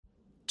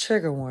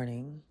Trigger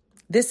warning.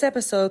 This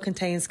episode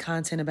contains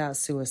content about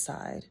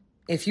suicide.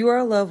 If you or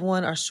a loved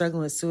one are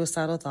struggling with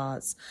suicidal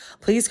thoughts,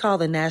 please call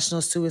the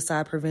National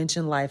Suicide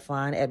Prevention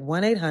Lifeline at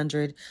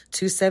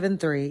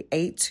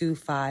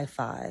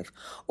 1-800-273-8255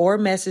 or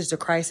message the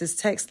crisis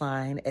text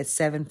line at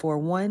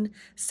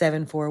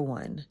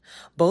 741-741.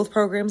 Both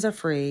programs are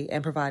free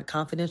and provide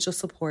confidential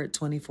support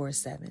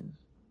 24/7.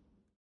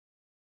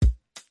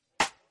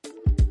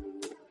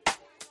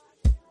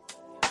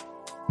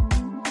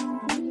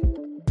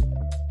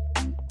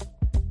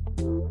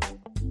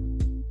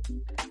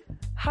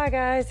 Hi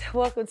guys,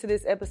 welcome to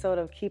this episode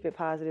of Keep It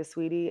Positive,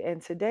 Sweetie.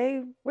 And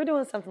today we're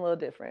doing something a little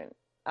different.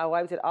 I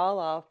wiped it all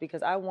off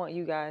because I want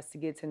you guys to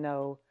get to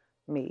know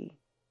me,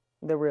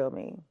 the real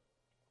me.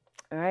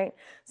 All right.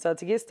 So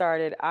to get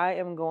started, I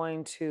am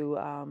going to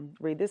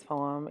read this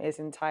poem. It's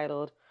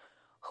entitled,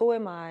 "Who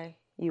Am I,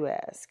 You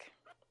Ask?"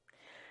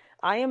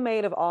 I am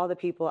made of all the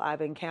people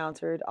I've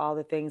encountered, all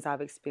the things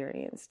I've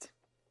experienced.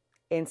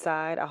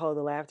 Inside, I hold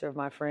the laughter of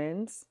my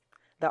friends,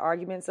 the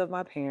arguments of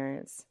my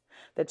parents,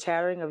 the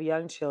chattering of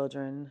young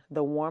children,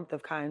 the warmth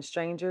of kind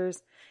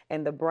strangers,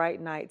 and the bright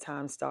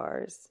nighttime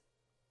stars.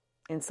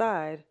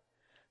 Inside,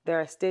 there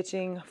are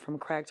stitching from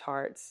cracked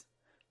hearts,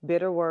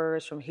 bitter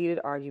words from heated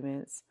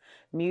arguments,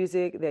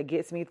 music that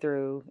gets me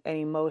through, and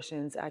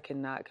emotions I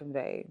cannot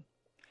convey.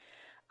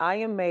 I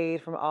am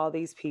made from all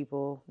these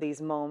people,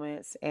 these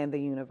moments, and the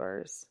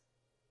universe.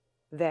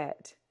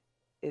 That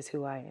is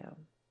who I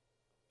am.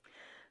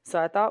 So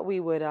I thought we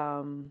would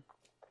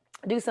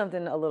do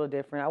something a little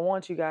different. I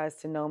want you guys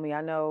to know me. I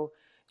know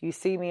you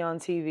see me on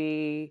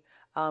TV.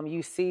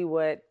 You see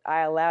what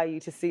I allow you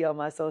to see on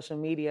my social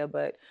media,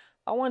 but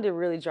I wanted to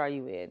really draw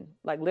you in.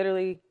 Like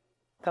literally,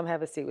 come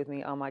have a seat with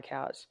me on my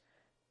couch.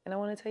 And I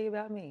want to tell you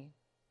about me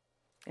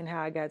and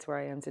how I got to where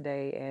I am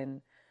today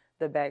and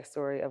the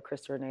backstory of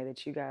Crystal Renee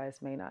that you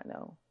guys may not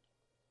know.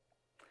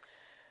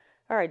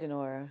 All right,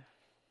 Dinorah,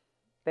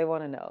 they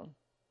want to know.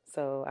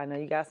 So I know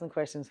you got some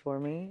questions for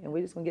me, and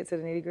we're just going to get to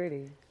the nitty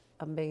gritty.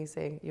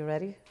 Amazing. You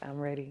ready? I'm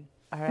ready.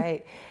 All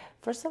right.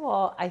 First of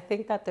all, I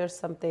think that there's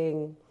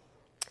something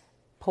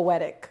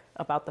poetic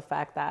about the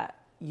fact that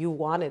you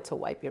wanted to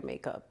wipe your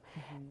makeup.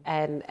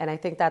 Mm-hmm. And I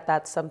think that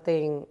that's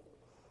something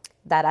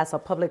that as a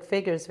public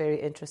figure is very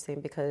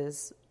interesting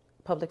because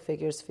public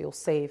figures feel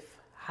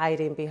safe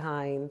hiding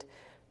behind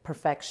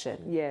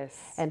perfection.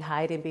 Yes. And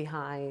hiding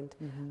behind,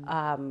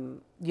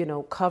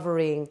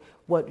 covering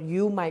what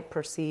you might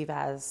perceive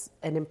as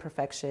an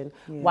imperfection.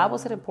 Yeah. Why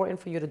was it important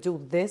for you to do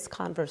this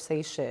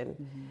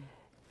conversation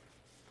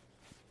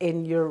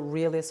in your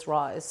realest,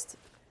 rawest?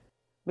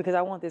 Because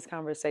I want this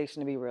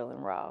conversation to be real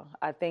and raw.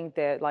 I think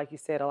that, like you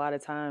said, a lot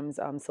of times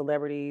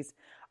celebrities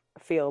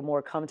feel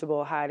more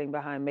comfortable hiding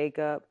behind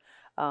makeup.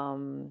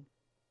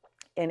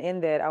 And in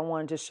that, I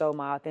wanted to show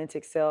my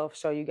authentic self,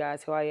 show you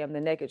guys who I am, the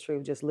naked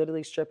truth, just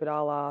literally strip it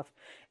all off.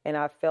 And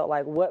I felt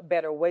like what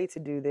better way to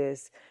do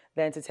this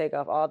than to take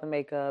off all the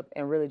makeup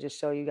and really just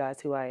show you guys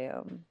who I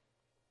am.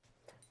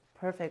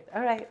 Perfect.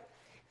 All right.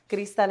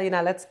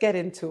 Cristalina, let's get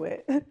into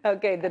it.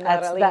 Okay,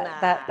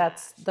 Dinorah.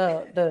 That's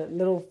the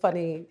little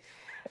funny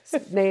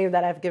name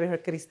that I've given her,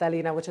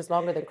 Cristalina, which is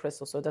longer than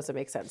Crystal, so it doesn't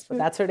make sense. But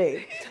that's her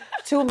name.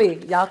 To me,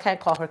 y'all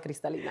can't call her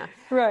Cristalina.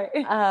 Right.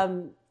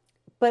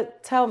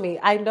 But tell me,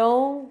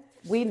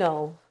 we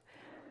know,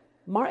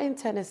 Martin,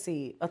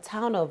 Tennessee, a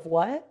town of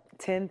what?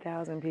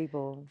 10,000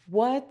 people.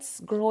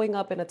 What's growing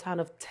up in a town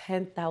of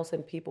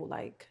 10,000 people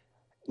like?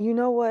 You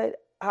know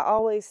what? I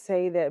always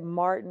say that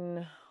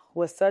Martin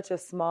was such a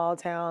small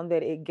town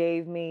that it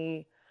gave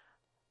me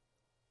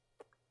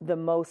the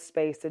most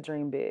space to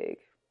dream big.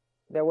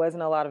 There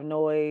wasn't a lot of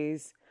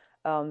noise.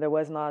 There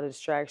wasn't a lot of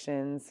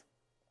distractions.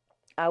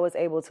 I was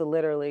able to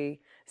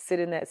literally sit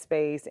in that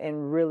space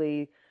and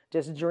really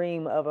just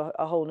dream of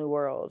a whole new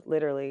world,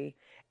 literally.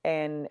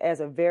 And as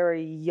a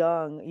very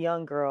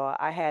young girl,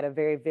 I had a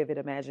very vivid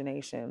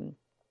imagination.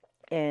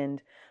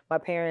 And my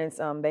parents,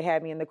 they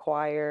had me in the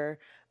choir.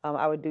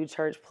 I would do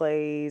church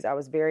plays. I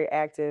was very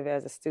active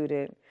as a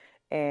student.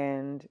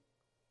 And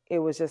it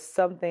was just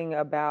something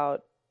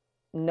about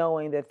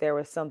knowing that there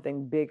was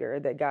something bigger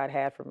that God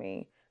had for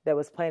me that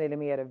was planted in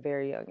me at a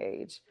very young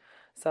age.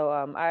 So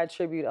I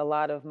attribute a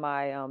lot of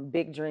my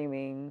big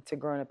dreaming to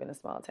growing up in a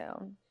small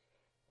town.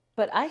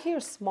 But I hear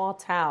small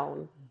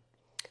town,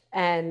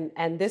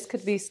 and this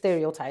could be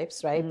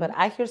stereotypes, right? Mm-hmm. But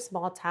I hear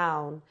small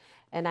town,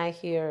 and I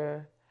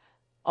hear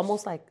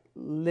almost like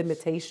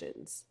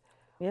limitations,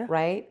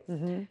 right?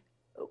 Mm-hmm.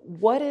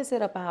 What is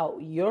it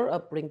about your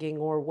upbringing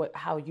or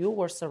how you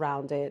were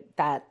surrounded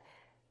that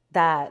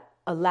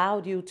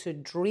allowed you to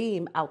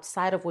dream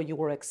outside of what you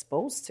were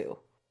exposed to?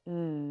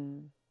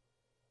 You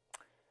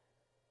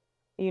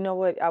know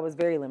what? I was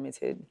very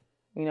limited.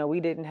 You know,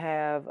 we didn't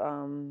have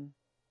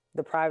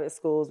the private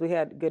schools. We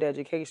had good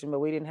education, but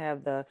we didn't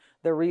have the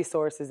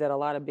resources that a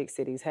lot of big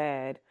cities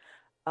had.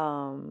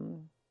 I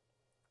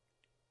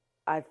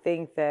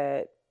think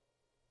that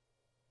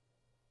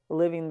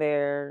living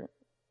there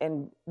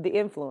and the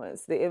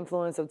influence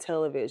of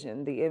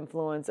television, the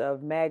influence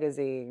of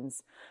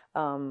magazines,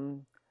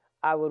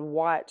 I would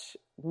watch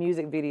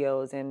music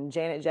videos and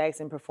Janet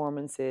Jackson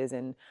performances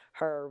and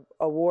her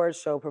award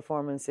show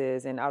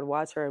performances, and I would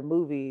watch her in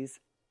movies.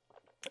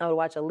 I would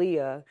watch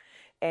Aaliyah,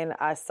 and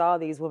I saw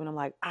these women. I'm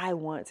like, I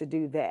want to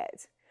do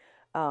that.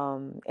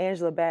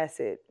 Angela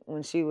Bassett,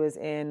 when she was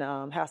in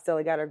How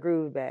Stella Got Her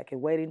Groove Back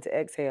and Waiting to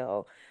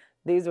Exhale,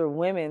 these were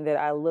women that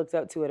I looked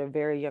up to at a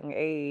very young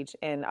age,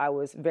 and I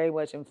was very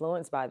much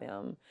influenced by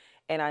them.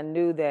 And I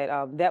knew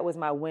that that was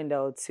my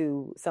window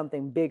to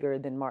something bigger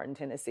than Martin,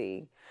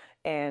 Tennessee.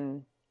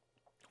 And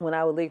when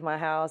I would leave my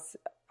house,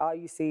 all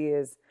you see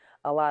is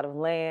a lot of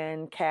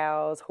land,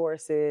 cows,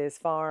 horses,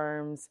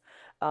 farms,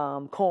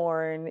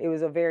 corn. It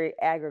was a very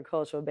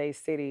agricultural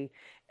based city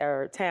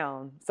or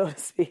town, so to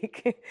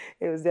speak.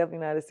 It was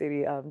definitely not a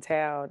city,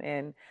 town.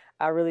 And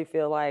I really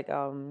feel like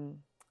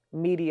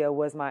media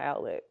was my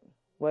outlet,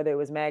 whether it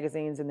was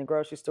magazines in the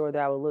grocery store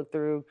that I would look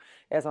through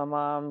as my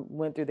mom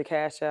went through the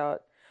cash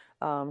out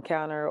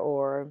counter,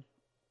 or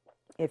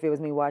if it was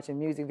me watching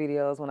music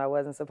videos when I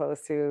wasn't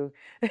supposed to,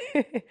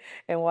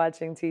 and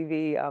watching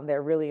TV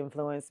that really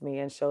influenced me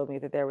and showed me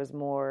that there was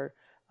more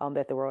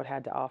that the world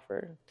had to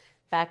offer.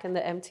 Back in the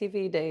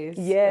MTV days.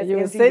 Yes, You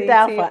would MTV, sit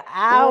down for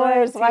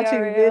hours watching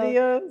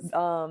TRL,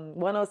 videos.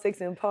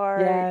 106 in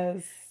Park.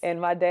 Yes. And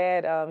my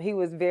dad, he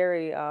was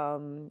very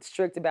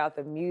strict about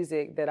the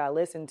music that I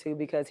listened to,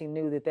 because he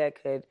knew that it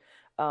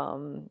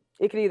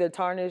could either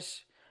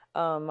tarnish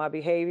my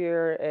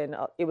behavior, and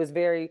it was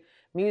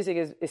music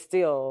is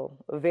still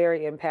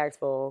very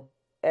impactful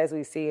as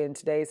we see in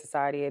today's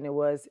society, and it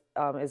was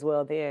as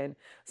well then.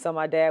 So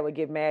my dad would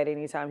get mad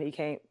anytime he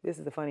came. This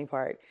is the funny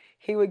part.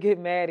 He would get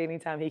mad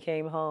anytime he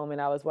came home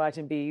and I was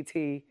watching BET.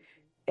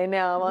 And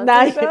now I'm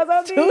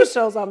on two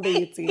shows on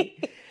BET.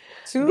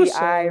 The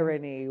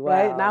irony. Wow.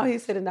 Right? Now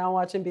he's sitting down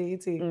watching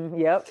BET.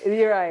 Yep,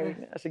 you're right.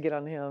 I should get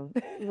on him.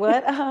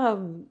 What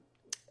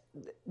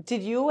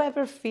did you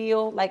ever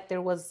feel like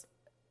there was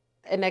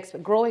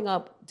growing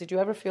up, did you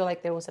ever feel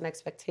like there was an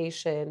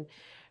expectation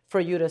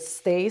for you to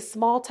stay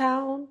small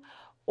town,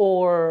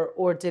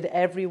 or did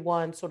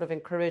everyone sort of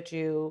encourage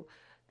you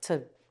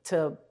to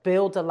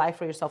build a life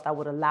for yourself that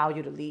would allow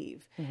you to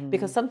leave? Mm-hmm.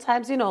 Because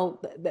sometimes,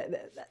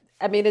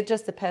 it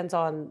just depends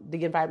on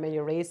the environment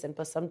you're raised in,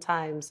 but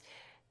sometimes,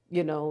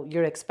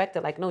 you're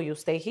expected, like, no, you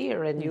stay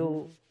here, and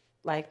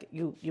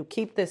mm-hmm. you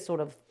keep this sort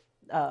of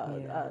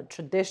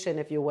tradition,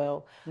 if you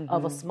will, mm-hmm.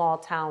 of a small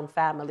town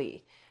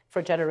family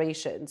for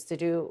generations.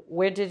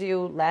 Where did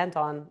you land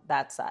on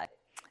that side?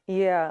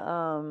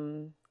 Yeah,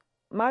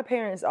 my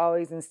parents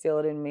always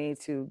instilled in me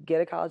to get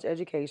a college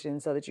education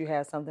so that you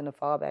have something to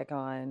fall back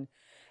on,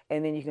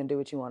 and then you can do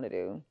what you want to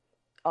do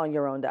on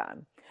your own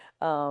dime.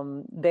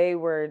 They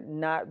were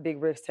not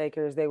big risk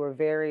takers. They were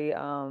very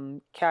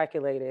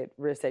calculated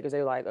risk takers. They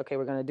were like, okay,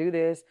 we're going to do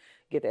this,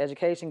 get the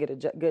education, get a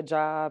good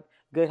job,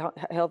 good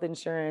health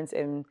insurance,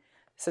 and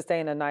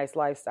sustain a nice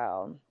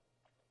lifestyle.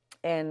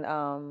 And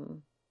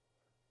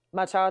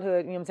my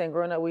childhood,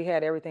 growing up, we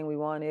had everything we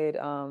wanted.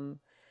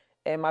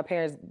 And my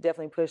parents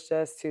definitely pushed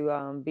us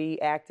to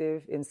be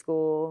active in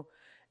school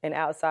and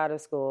outside of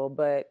school.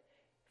 But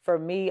for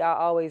me, I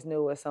always knew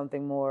it was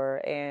something more.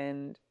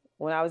 And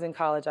when I was in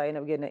college, I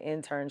ended up getting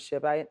an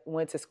internship. I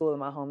went to school in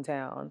my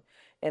hometown.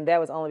 And that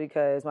was only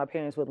because my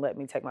parents wouldn't let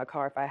me take my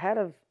car. If I had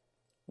have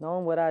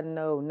known what I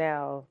know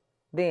now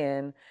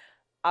then,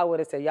 I would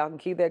have said, y'all can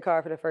keep that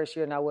car for the first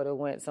year, and I would have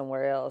went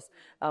somewhere else.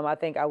 I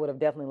think I would have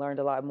definitely learned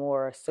a lot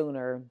more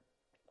sooner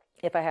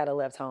if I had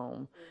left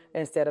home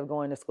instead of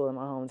going to school in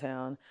my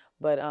hometown.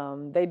 But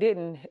they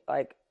didn't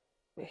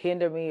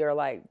hinder me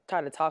or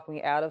try to talk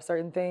me out of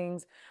certain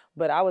things.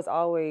 But I was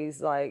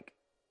always a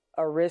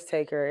risk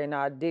taker, and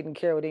I didn't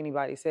care what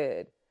anybody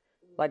said.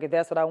 If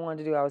that's what I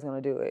wanted to do, I was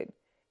going to do it.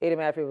 It didn't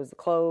matter if it was the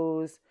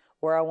clothes,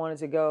 where I wanted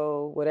to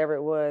go, whatever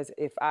it was.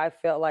 If I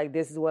felt like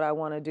this is what I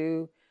want to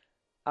do,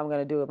 I'm going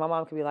to do it. My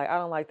mom could be like, I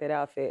don't like that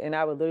outfit. And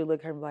I would literally look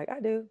at her and be like, I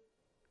do.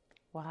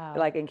 Wow.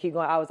 And keep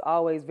going. I was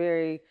always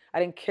I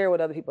didn't care what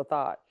other people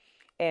thought.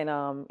 And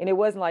it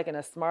wasn't in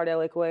a smart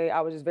aleck way.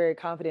 I was just very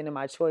confident in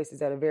my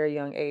choices at a very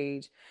young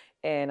age.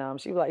 And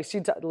she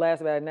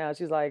laughs about it now.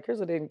 She's like,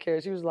 Crystal didn't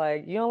care. She was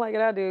like, you don't like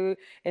it, I do.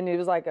 And it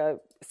was a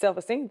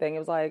self-esteem thing. It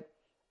was I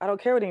don't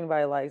care what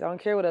anybody likes. I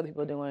don't care what other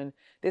people are doing.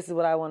 This is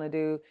what I want to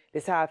do.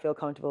 This is how I feel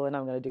comfortable, and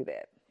I'm going to do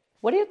that.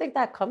 What do you think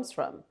that comes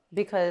from?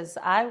 Because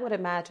I would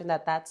imagine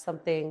that that's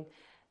something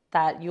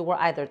that you were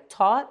either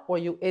taught or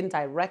you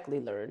indirectly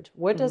learned.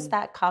 Where does mm-hmm.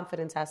 that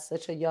confidence at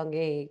such a young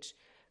age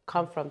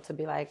come from to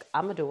be like,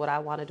 I'm going to do what I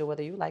want to do,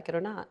 whether you like it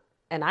or not?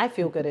 And I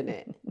feel good in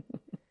it.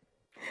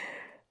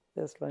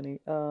 That's funny.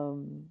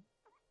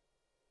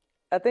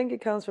 I think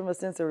it comes from a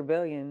sense of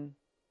rebellion.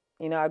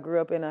 I grew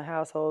up in a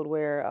household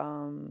where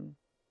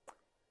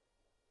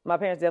my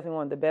parents definitely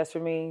wanted the best for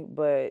me,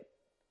 but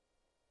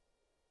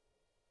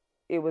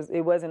it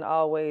wasn't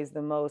always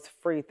the most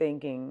free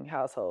thinking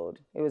household.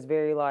 It was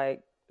very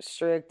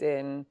strict,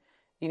 and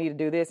you need to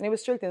do this. And it was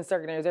strict in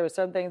certain areas. There were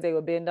some things they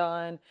would bend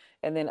on,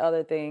 and then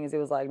other things it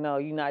was no,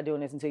 you're not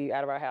doing this until you're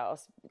out of our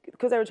house,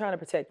 because they were trying to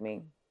protect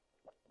me.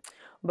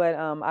 But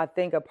I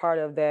think a part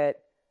of that,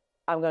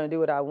 I'm going to do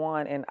what I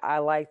want and I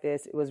like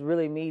this. It was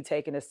really me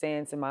taking a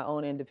stance in my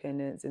own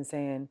independence and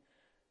saying,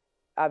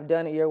 I've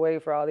done it your way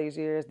for all these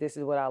years. This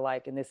is what I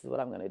like and this is what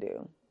I'm going to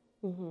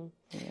do.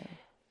 Yeah.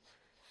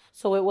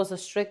 So it was a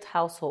strict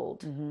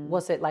household.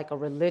 Was it like a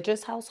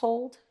religious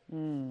household?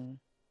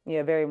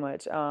 Yeah, very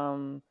much.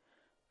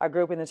 I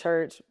grew up in the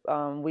church.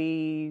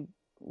 We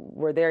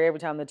were there every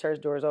time the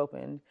church doors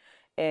opened.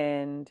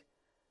 And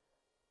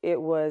it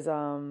was,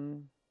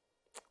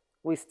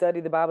 we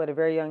studied the Bible at a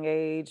very young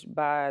age.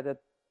 I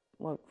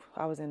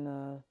was in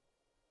the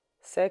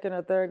second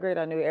or third grade.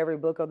 I knew every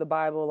book of the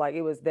Bible. Like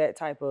it was that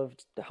type of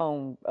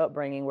home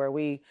upbringing where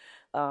we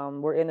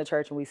were in the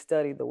church and we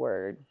studied the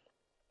word.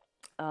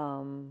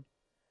 And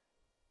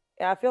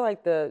I feel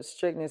like the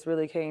strictness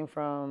really came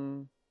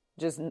from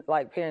just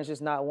like parents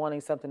just not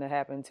wanting something to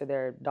happen to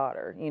their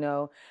daughter,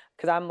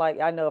 because I'm like,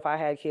 I know if I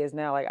had kids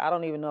now, like I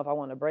don't even know if I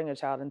want to bring a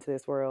child into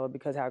this world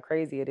because how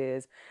crazy it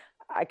is.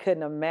 I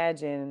couldn't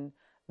imagine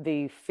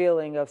the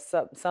feeling of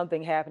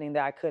something happening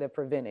that I could have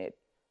prevented,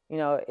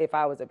 if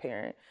I was a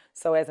parent.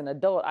 So as an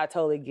adult, I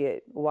totally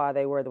get why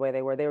they were the way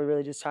they were. They were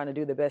really just trying to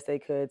do the best they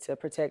could to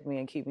protect me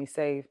and keep me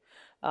safe.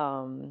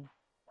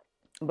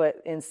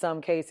 But in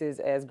some cases,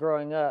 as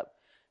growing up,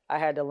 I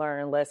had to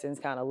learn lessons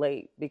kind of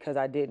late because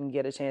I didn't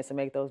get a chance to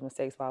make those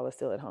mistakes while I was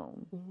still at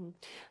home.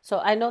 So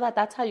I know that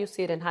that's how you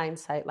see it in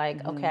hindsight.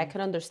 Like, okay, I can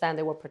understand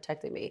they were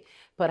protecting me.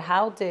 But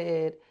how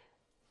did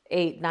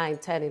 8, 9,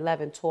 10,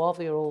 11,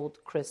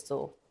 12-year-old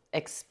Crystal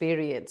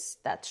experience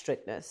that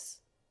strictness?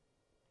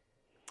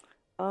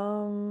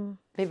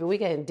 Maybe we're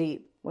getting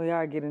deep. We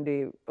are getting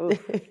deep.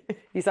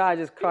 You saw I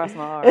just crossed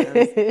my arms.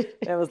 It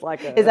was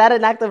like Is that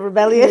an act of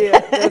rebellion? Yeah,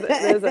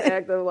 there's an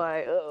act of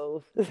like,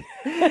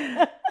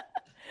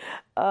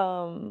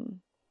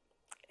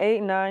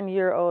 8,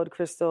 9-year-old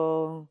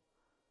Crystal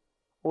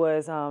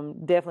was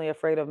definitely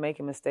afraid of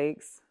making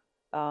mistakes,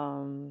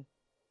 afraid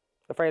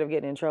of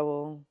getting in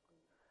trouble,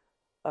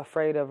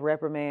 afraid of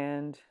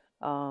reprimand,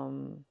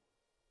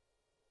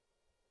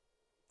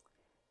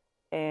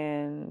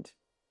 and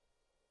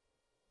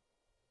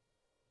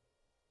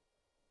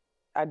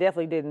I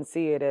definitely didn't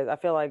see it as, I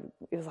feel like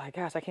it was like,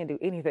 gosh, I can't do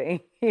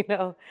anything,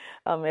 at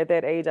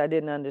that age, I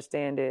didn't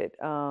understand it.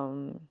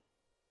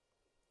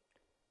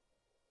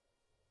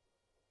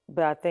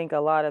 But I think a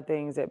lot of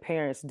things that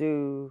parents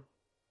do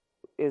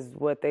is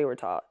what they were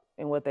taught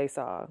and what they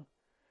saw.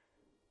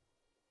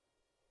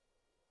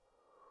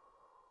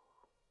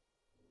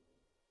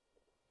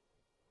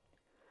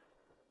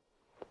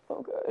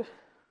 Okay.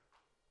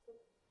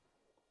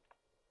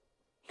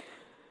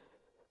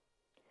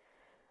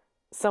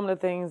 Some of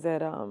the things that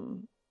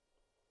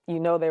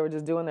they were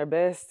just doing their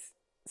best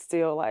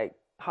still like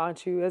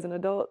haunt you as an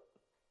adult.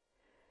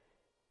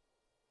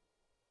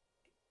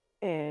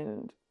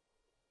 And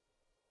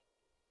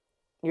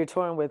you're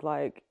torn with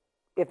like,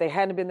 if they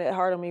hadn't been that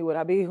hard on me, would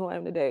I be who I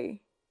am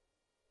today?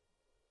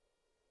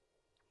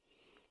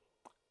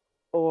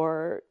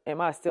 Or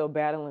am I still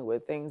battling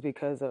with things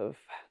because of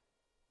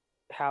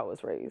how I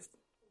was raised?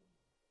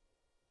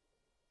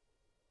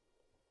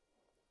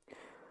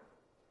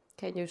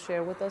 Can you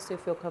share with us, do you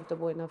feel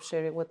comfortable enough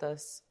sharing with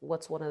us,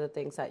 what's one of the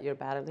things that you're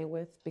battling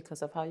with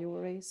because of how you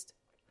were raised?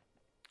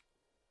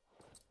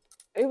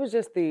 It was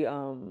just the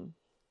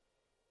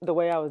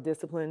way I was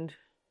disciplined.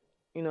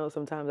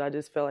 Sometimes I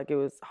just felt like it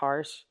was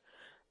harsh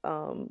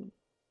and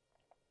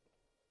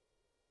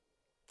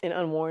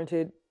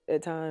unwarranted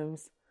at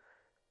times.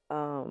 I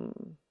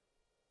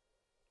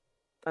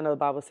know the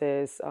Bible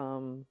says,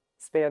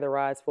 spare the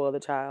rod, spoil the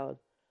child.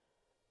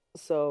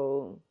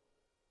 So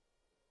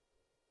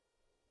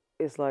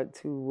it's like,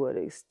 to what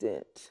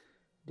extent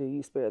do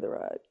you spare the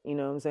rod? You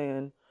know what I'm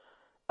saying?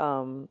 I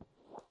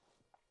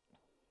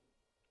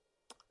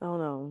don't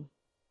know.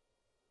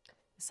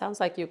 It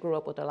sounds like you grew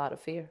up with a lot of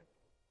fear.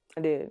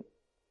 I did.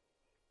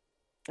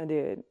 And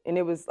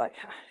it was like,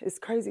 it's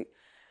crazy.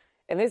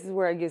 And this is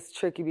where it gets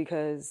tricky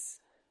because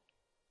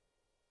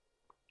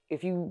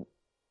if you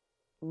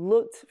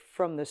looked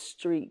from the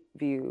street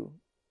view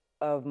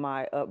of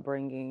my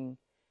upbringing,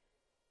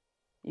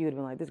 you would have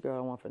been like, this girl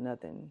don't want for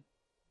nothing.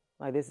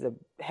 Like, this is a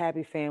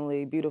happy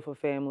family, beautiful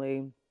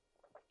family.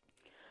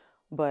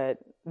 But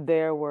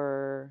there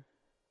were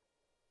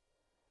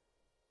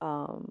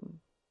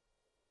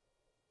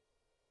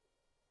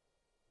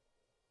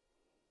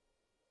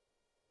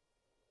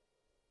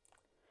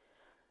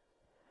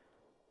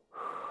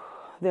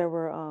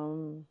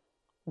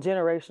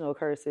generational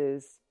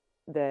curses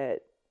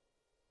that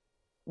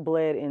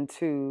bled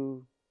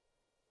into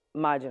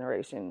my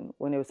generation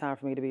when it was time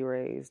for me to be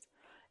raised,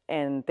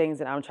 and things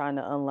that I'm trying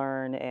to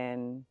unlearn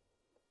and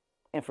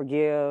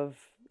forgive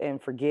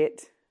and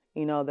forget,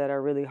 that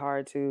are really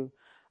hard to.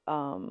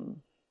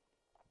 And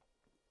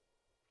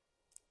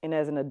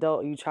as an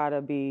adult, you try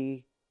to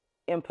be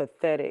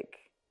empathetic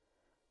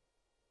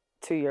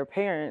to your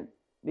parent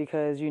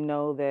because you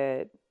know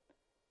that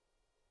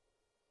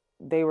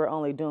they were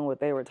only doing what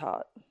they were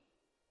taught.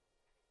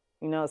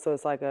 So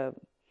it's like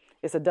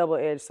it's a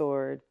double-edged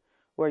sword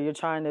where you're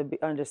trying to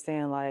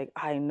understand, like,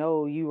 I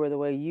know you were the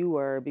way you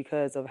were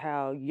because of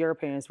how your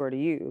parents were to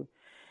you.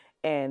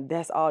 And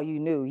that's all you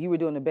knew. You were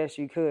doing the best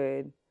you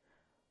could,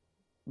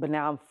 but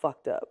now I'm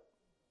fucked up.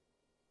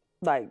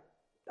 Like,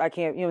 I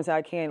can't, you know what I'm saying?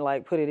 I can't,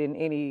 like, put it in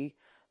any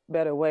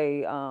better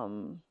way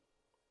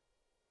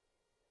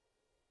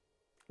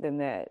than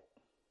that.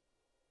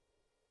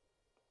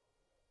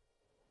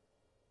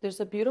 There's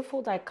a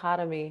beautiful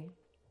dichotomy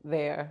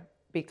there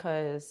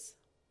because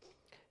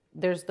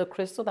there's the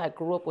Crystal that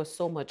grew up with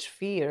so much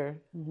fear,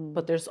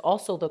 but there's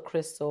also the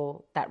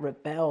Crystal that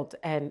rebelled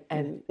and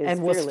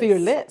was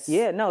fearless.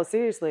 Yeah, no,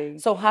 seriously.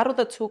 So how do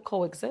the two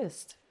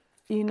coexist?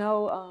 You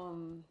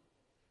know,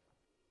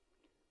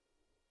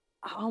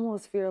 I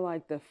almost feel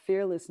like the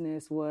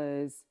fearlessness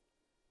was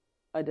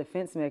a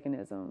defense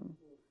mechanism,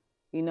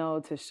 you know,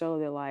 to show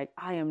that, like,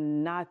 I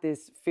am not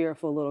this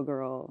fearful little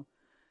girl.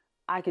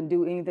 I can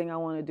do anything I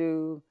want to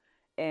do,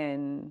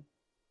 and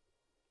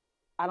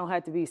I don't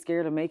have to be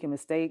scared of making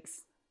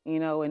mistakes, you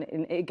know. And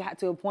it got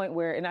to a point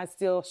where, and I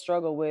still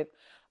struggle with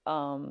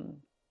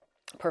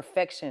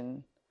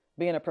perfection,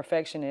 being a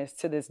perfectionist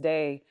to this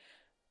day,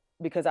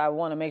 because I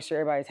want to make sure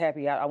everybody's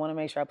happy. I want to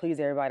make sure I please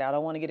everybody. I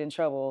don't want to get in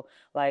trouble.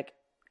 Like,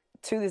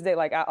 to this day,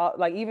 like,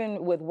 like,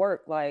 even with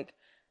work, like,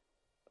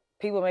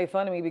 people make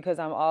fun of me because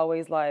I'm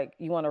always like,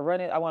 you want to run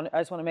it? I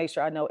just want to make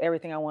sure I know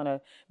everything. I want to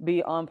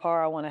be on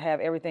par. I want to have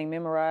everything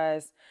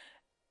memorized.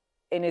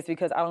 And it's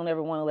because I don't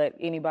ever want to let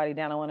anybody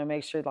down. I want to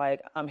make sure,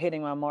 like, I'm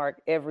hitting my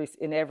mark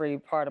in every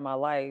part of my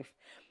life.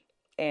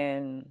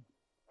 And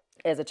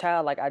as a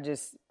child, like, I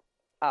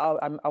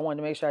wanted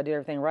to make sure I did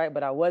everything right,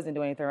 but I wasn't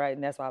doing anything right,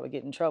 and that's why I would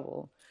get in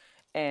trouble.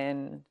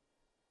 And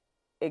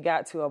it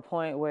got to a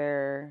point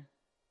where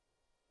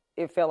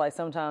it felt like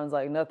sometimes,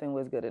 like, nothing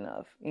was good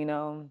enough, you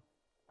know?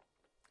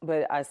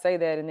 But I say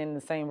that, and then in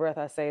the same breath,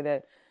 I say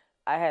that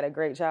I had a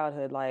great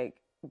childhood.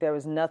 Like, there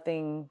was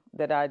nothing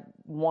that I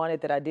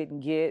wanted that I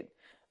didn't get.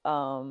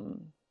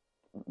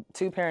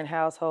 Two-parent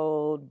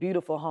household,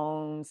 beautiful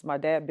homes. My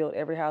dad built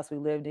every house we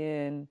lived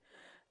in.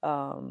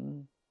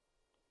 Brand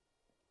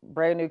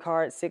new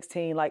car at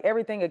 16. Like,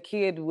 everything a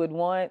kid would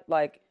want,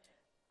 like,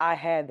 I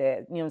had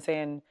that. You know what I'm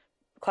saying?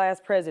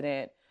 Class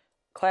president,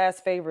 class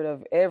favorite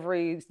of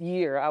every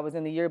year. I was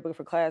in the yearbook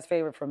for class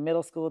favorite from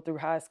middle school through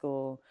high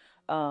school.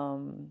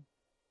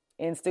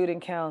 In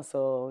student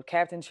council,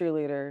 captain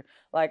cheerleader.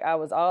 Like, I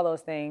was all those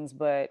things,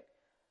 but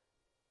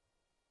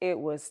it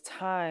was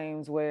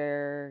times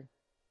where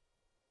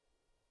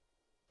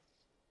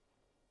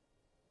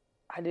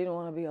I didn't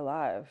want to be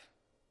alive.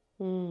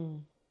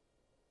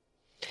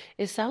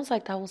 It sounds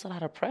like that was a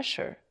lot of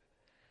pressure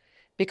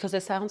because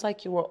it sounds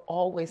like you were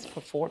always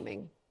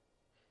performing.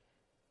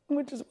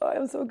 Which is why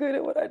I'm so good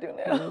at what I do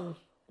now.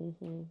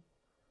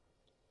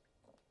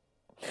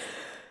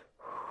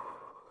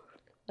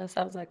 That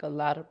sounds like a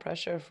lot of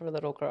pressure for a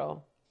little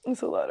girl.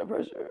 It's a lot of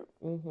pressure.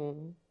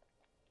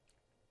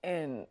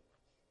 And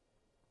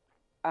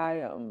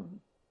I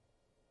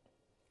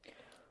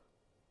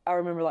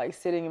remember, like,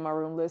 sitting in my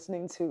room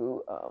listening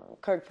to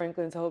Kirk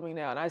Franklin's Hold Me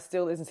Now, and I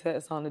still listen to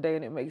that song today,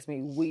 and it makes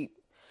me weep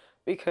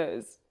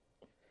because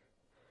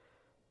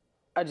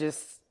I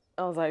was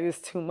like, it's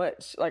too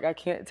much. Like, I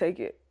can't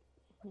take it.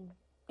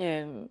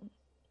 And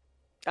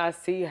I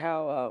see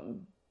how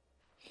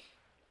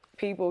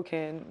people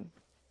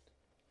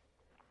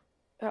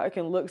how it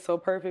can look so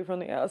perfect from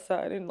the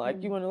outside, and,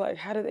 like, you wonder, like,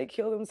 how did they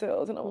kill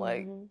themselves? And I'm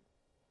like,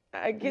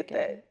 I get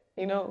that,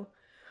 you know?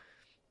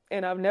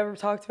 And I've never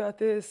talked about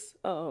this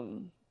out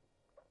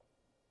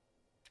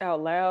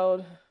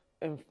loud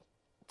and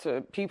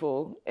to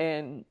people.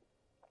 And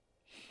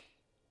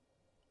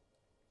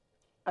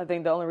I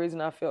think the only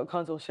reason I feel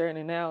comfortable sharing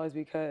it now is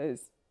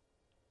because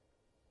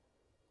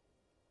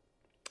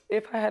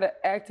if I had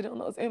acted on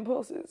those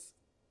impulses,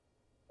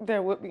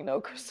 there would be no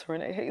Crystal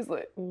Renee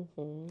Hayslett.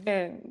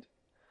 And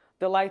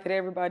the light that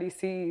everybody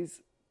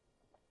sees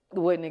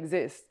wouldn't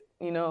exist,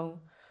 you know?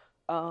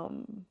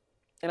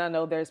 And I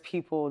know there's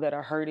people that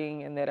are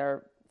hurting and that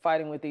are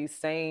fighting with these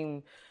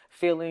same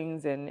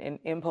feelings and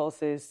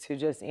impulses to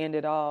just end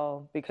it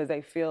all because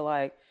they feel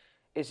like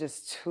it's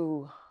just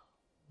too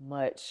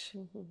much.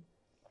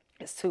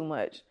 It's too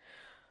much.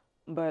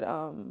 But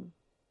I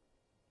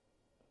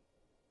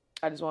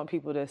just want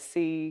people to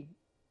see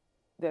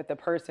that the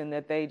person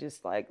that they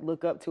just, like,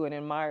 look up to and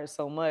admire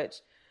so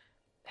much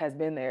has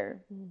been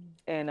there.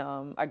 And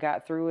I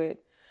got through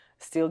it,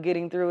 still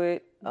getting through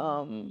it.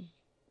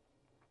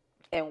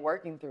 And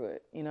working through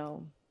it, you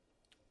know.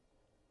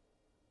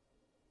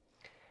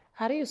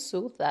 How do you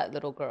soothe that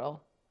little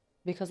girl?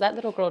 Because that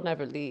little girl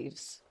never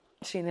leaves.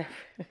 She never.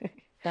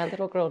 That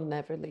little girl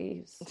never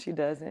leaves. She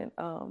doesn't.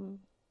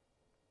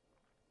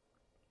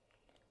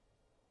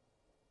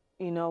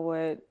 You know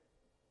what?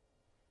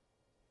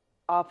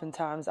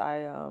 Oftentimes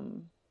I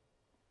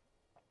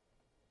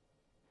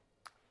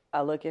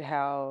look at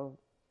how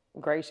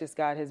gracious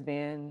God has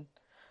been,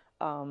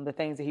 the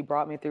things that He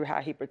brought me through,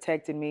 how He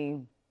protected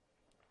me.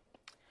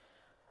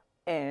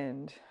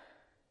 And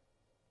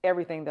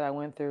everything that I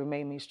went through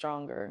made me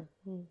stronger.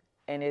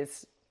 And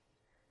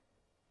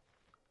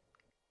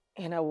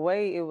in a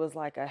way, it was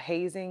like a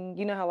hazing.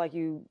 You know how like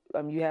you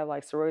have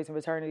like sororities and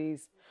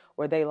fraternities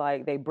where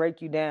they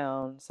break you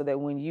down so that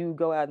when you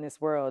go out in this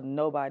world,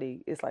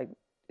 nobody it's like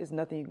it's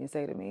nothing you can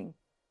say to me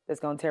that's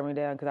gonna tear me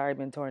down because I already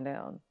been torn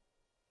down.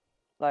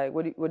 Like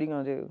what are you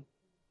gonna do?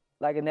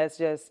 Like, and that's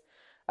just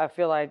I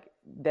feel like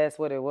that's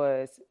what it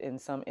was in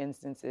some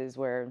instances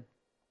where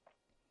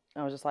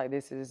I was just like,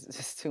 this is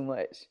just too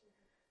much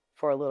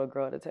for a little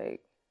girl to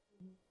take.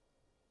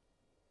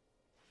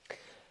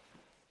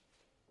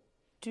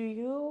 Do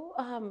you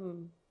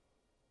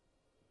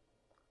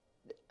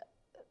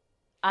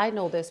I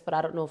know this, but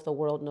I don't know if the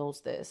world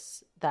knows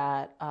this,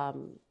 that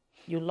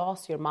you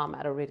lost your mom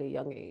at a really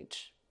young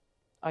age.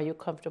 Are you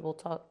comfortable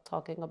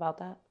talking about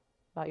that?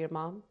 About your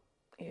mom?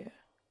 Yeah.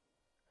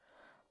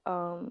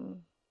 Um,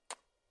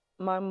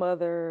 my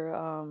mother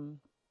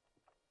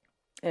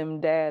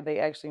and dad, they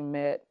actually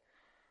met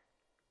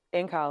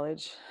in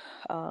college.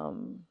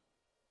 Um,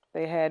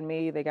 they had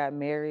me, they got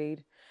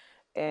married,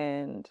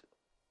 and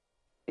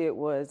it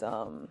was, I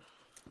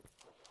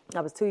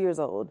was 2 years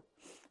old,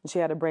 and she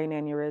had a brain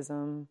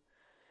aneurysm,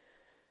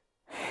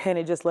 and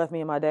it just left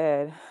me and my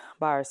dad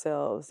by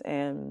ourselves.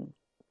 And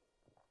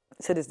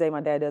to this day,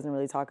 my dad doesn't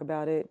really talk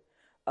about it.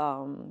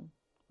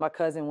 My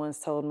cousin once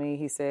told me,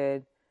 he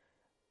said,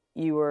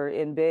 you were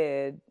in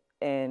bed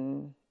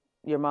and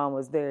your mom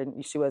was there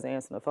and she wasn't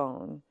answering the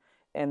phone.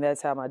 And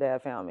that's how my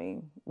dad found me,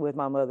 with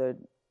my mother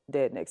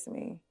dead next to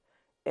me.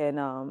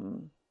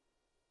 And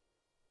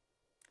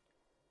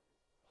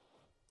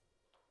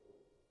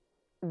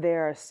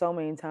there are so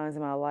many times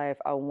in my life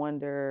I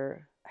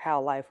wonder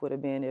how life would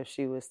have been if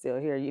she was still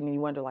here. You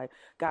wonder, like,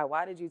 God,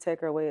 why did you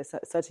take her away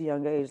at such a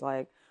young age?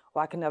 Like,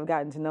 well, I couldn't have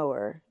gotten to know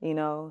her, you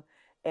know?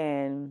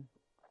 And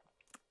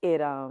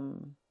it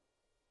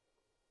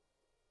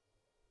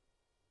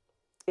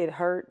it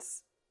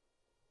hurts,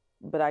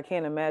 but I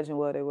can't imagine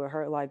what it would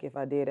hurt like if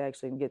I did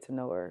actually get to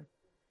know her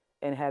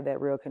and have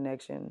that real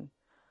connection.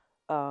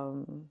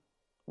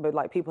 But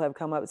like people have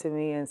come up to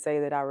me and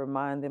say that I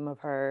remind them of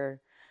her.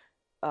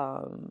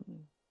 Um,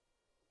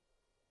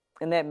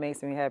 and that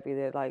makes me happy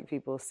that like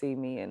people see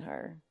me in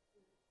her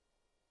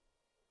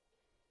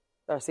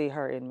or see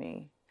her in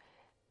me.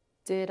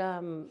 Did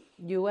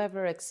you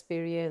ever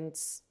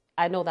experience?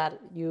 I know that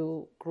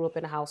you grew up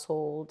in a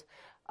household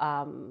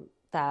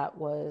that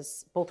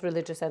was both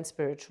religious and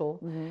spiritual.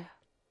 Mm-hmm.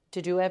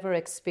 Did you ever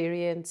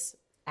experience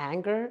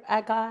anger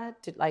at God?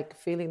 Did, like,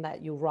 feeling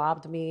that you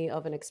robbed me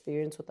of an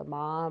experience with a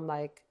mom?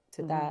 Like,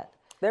 did that?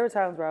 There were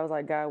times where I was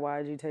like, God,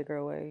 why did you take her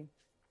away?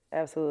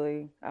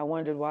 Absolutely. I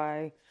wondered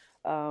why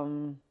he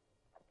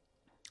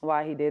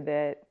did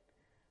that,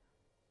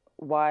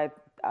 why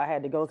I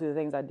had to go through the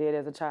things I did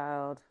as a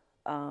child.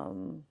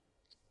 Because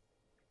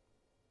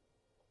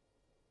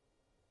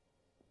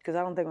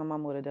I don't think my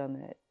mom would have done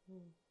that.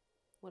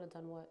 Would have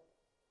done what?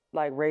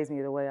 Like raised me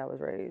the way I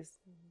was raised.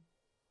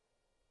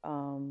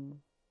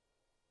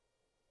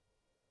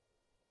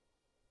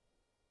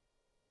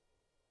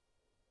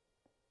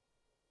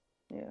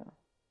 Yeah.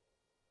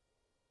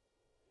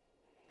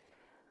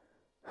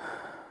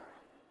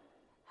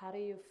 How do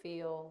you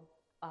feel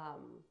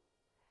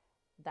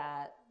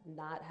that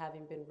not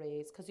having been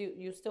raised, because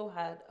you still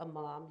had a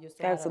mom, you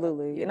still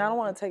Absolutely. had And I don't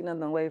want to take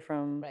nothing away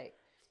from, right.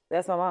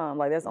 that's my mom.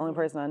 Like, that's the only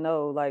person I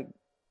know. Like,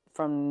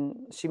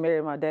 she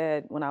married my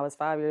dad when I was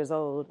 5 years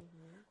old.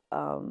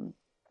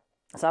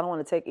 So I don't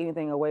want to take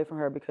anything away from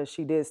her because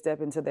she did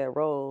step into that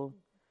role.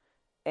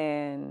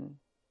 And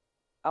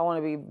I want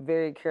to be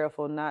very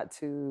careful not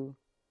to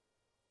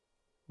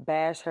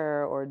bash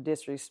her or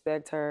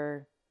disrespect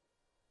her.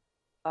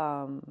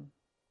 Because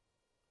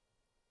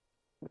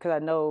I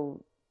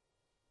know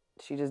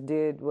she just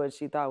did what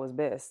she thought was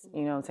best.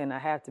 You know what I'm saying? I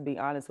have to be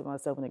honest with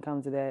myself when it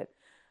comes to that.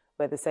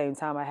 But at the same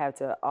time, I have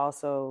to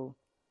also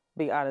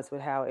be honest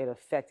with how it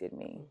affected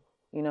me.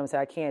 You know what I'm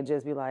saying? I can't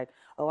just be like,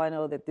 oh, I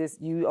know that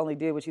you only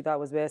did what you thought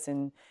was best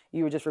and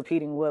you were just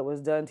repeating what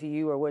was done to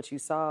you or what you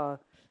saw.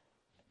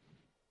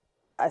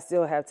 I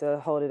still have to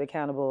hold it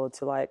accountable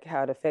to like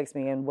how it affects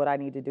me and what I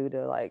need to do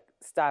to like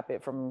stop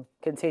it from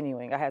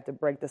continuing. I have to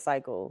break the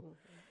cycle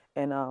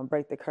and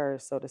break the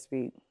curse, so to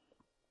speak.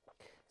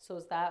 So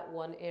is that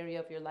one area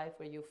of your life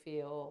where you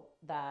feel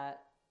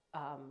that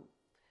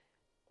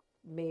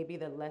maybe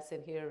the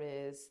lesson here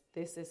is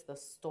this is the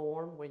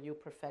storm where you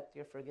perfect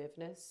your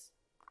forgiveness?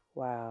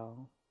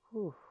 Wow.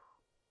 Whew.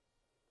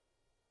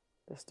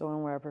 The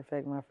storm where I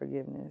perfect my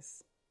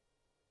forgiveness.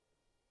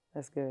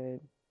 That's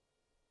good.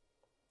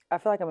 I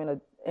feel like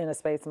I'm in a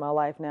space in my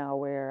life now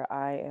where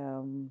I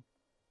am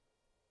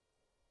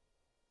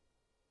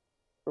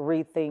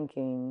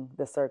rethinking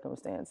the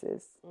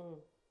circumstances,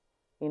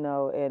 you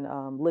know,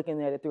 and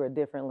looking at it through a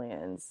different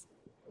lens,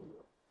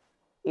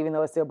 even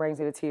though it still brings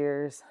me to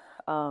tears.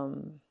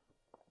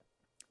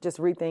 Just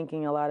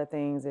rethinking a lot of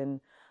things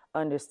and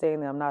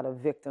understanding that I'm not a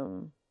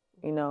victim,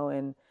 you know,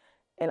 and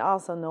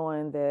also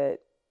knowing that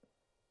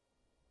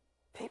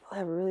people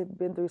have really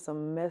been through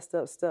some messed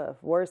up stuff,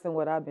 worse than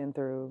what I've been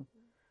through,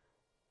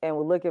 and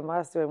will look at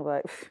my story and be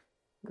like,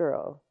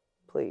 girl,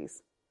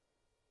 please,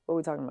 what are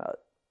we talking about?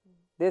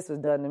 this was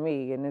done to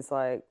me. And it's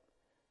like,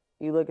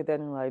 you look at that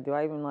and like, do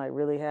I even like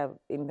really have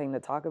anything to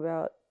talk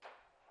about?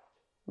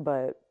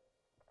 But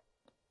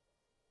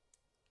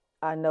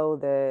I know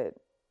that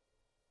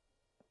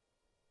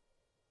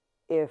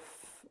if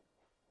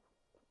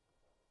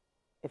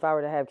I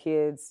were to have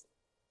kids,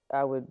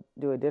 I would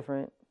do it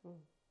different.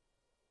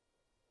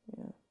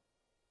 Yeah.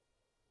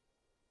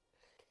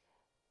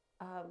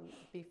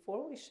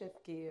 Before we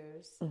shift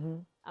gears,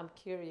 I'm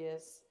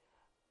curious,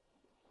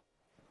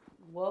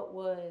 what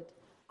would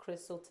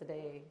Crystal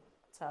today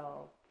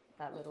tell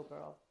that little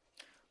girl?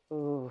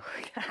 Ooh.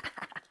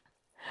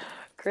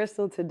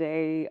 Crystal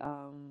today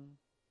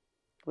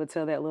would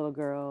tell that little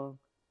girl,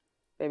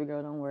 baby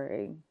girl, don't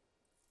worry.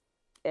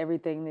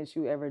 Everything that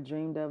you ever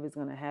dreamed of is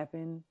going to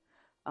happen.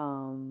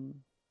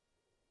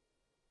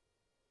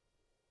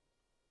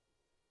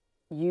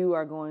 You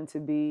are going to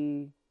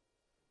be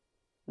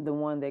the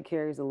one that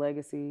carries the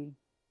legacy.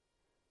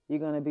 You're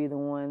going to be the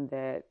one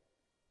that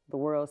the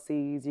world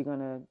sees. You're going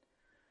to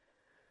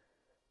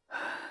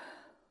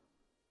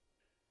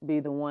be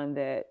the one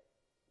that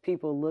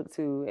people look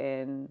to,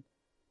 and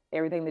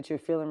everything that you're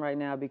feeling right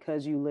now,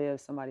 because you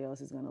live, somebody else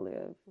is going to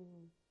live.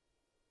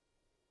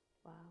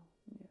 Wow.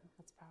 Yeah.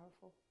 That's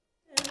powerful.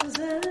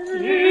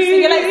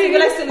 Sing it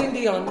like Celine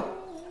Dion.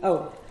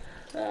 Oh.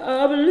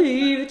 I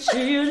believe the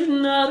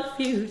children are the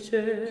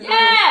future.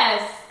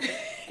 Yes!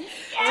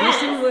 Teach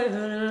them well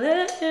and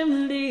let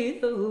them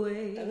lead the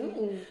way.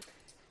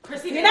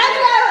 Christina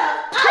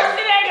Aguilera!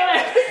 Christina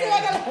Aguilera!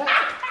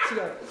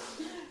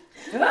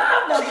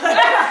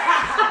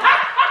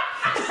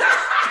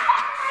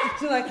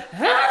 She's like,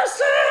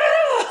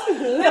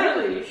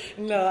 literally.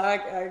 No, I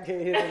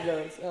can't hear the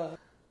notes.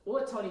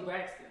 What Tony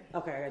Braxton?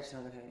 Okay, I got you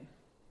song. Okay.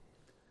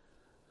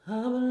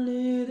 I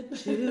believe the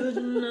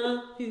children are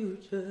the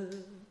future.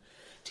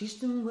 Teach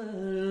them well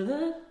and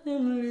let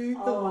them lead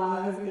the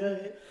way. That's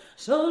good.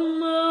 Show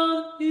them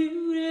all the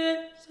beauty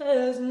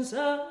that's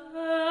inside.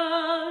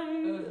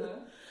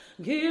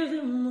 Give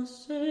them a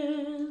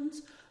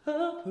sense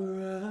of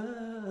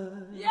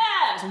pride.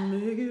 Yeah! To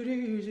make it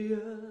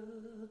easier.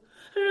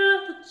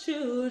 Let the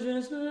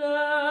children's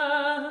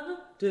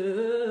laughter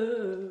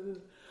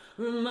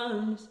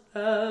remind us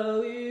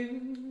how it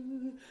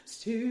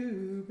used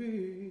to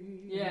be.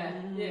 Yeah.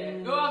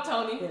 Go on,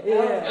 Tony.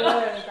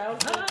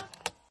 Yeah.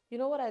 You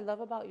know what I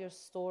love about your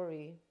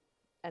story,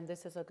 and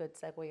this is a good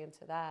segue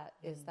into that,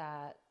 is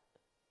that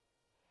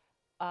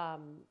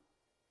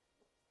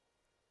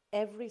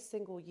every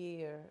single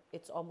year,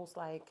 it's almost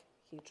like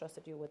he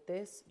trusted you with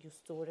this, you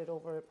stewarded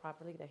over it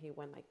properly, then he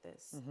went like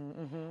this.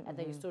 And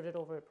then you stewarded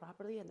over it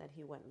properly, and then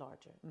he went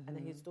larger. And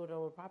then he stewarded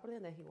over it properly,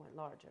 and then he went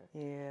larger.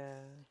 Yeah.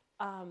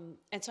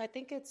 And so I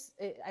think I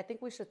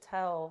think we should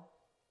tell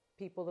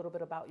people a little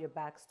bit about your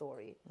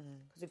backstory.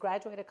 Because you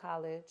graduated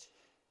college,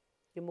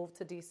 you moved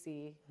to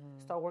DC,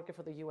 start working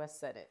for the U.S.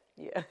 Senate.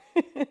 Yeah.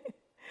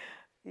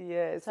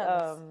 Yes.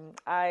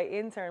 I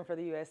interned for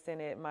the U.S.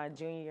 Senate my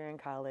junior year in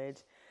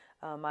college.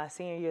 My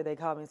senior year, they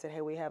called me and said,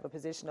 hey, we have a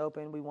position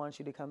open. We want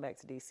you to come back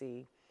to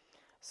D.C.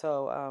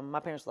 So my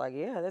parents were like,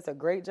 yeah, that's a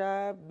great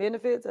job.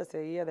 Benefits? I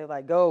said, yeah. They're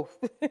like, go.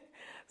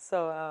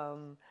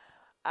 So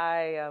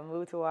I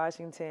moved to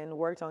Washington,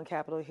 worked on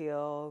Capitol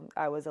Hill.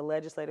 I was a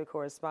legislative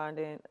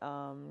correspondent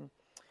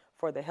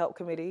for the Help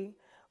Committee,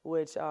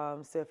 which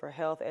stood for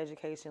Health,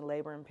 Education,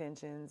 Labor, and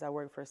Pensions. I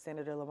worked for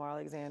Senator Lamar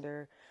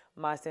Alexander,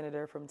 my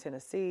senator from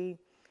Tennessee.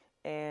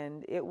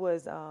 And it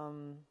was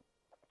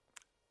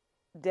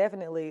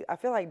definitely, I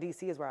feel like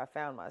D.C. is where I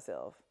found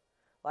myself.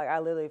 Like, I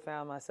literally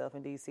found myself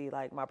in D.C.,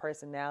 like my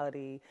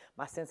personality,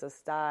 my sense of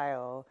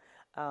style.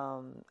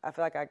 I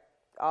feel like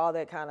all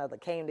that kind of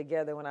came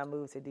together when I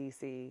moved to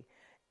D.C.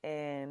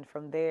 And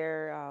from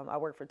there, I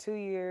worked for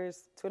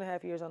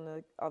 2.5 years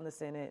on the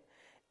Senate.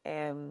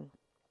 And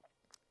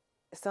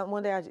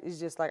one day, it's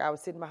just like I was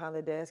sitting behind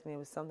the desk,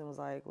 and something was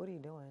like, what are you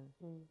doing?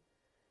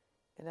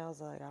 And I was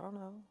like, I don't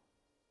know.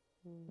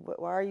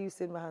 Why are you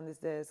sitting behind this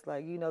desk?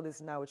 Like, this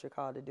is not what you're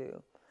called to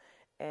do.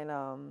 And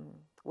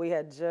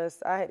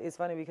it's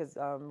funny because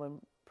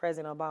when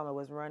President Obama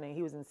was running,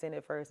 he was in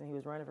Senate first and he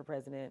was running for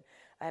president.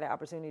 I had an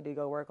opportunity to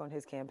go work on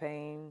his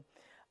campaign.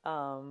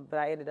 But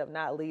I ended up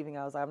not leaving.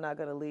 I was like, I'm not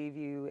going to leave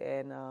you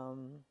and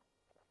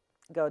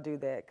go do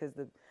that, because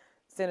the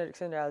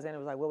Senator Alexander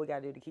was like, what we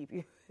got to do to keep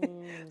you?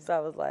 So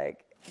I was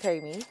like, pay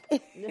me.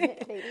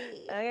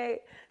 Okay.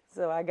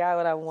 So I got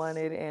what I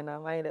wanted, and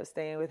I ended up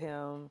staying with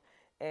him.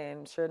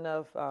 And sure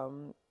enough,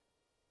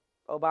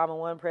 Obama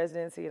won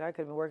presidency, and I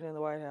could have been working in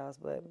the White House,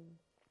 but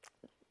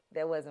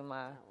that wasn't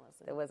my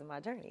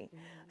journey.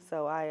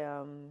 So I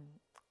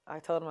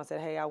told him, I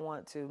said, hey, I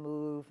want to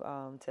move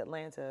to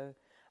Atlanta.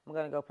 I'm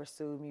going to go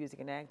pursue music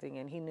and acting.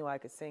 And he knew I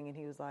could sing, and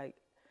he was like,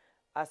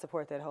 I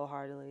support that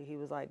wholeheartedly. He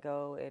was like,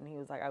 go. And he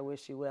was like, I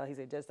wish you well. He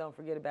said, just don't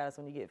forget about us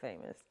when you get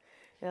famous.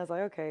 And I was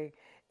like, okay.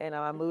 And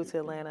I moved to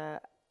Atlanta.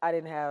 I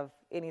didn't have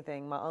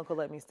anything. My uncle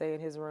let me stay in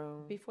his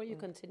room. Before you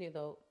continue,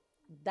 though,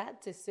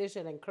 that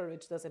decision and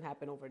courage doesn't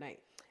happen overnight.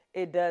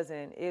 It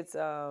doesn't. That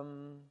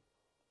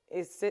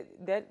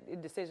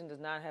decision does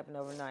not happen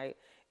overnight.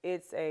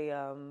 it's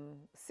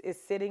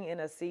it's sitting in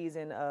a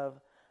season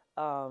of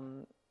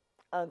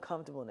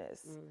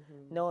uncomfortableness,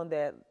 knowing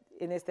that,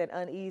 and it's that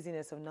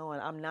uneasiness of knowing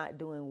I'm not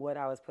doing what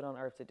I was put on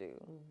earth to do.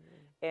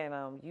 And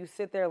you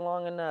sit there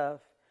long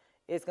enough,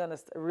 it's gonna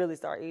really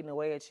start eating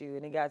away at you.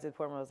 And it got to the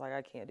point where I was like,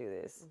 I can't do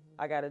this.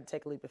 I got to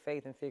take a leap of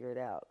faith and figure it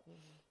out.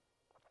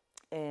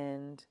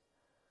 And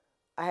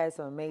I had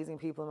some amazing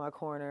people in my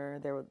corner.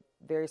 They were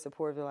very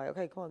supportive. They're like,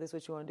 okay, come on, this is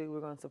what you want to do.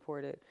 We're going to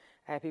support it.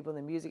 I had people in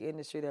the music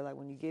industry. They're like,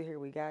 when you get here,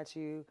 we got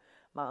you.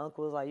 My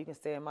uncle was like, you can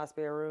stay in my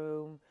spare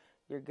room.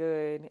 You're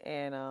good.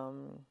 And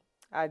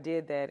I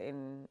did that,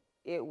 and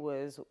it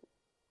was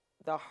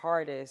the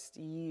hardest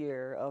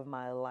year of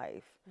my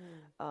life.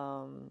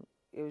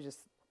 It was just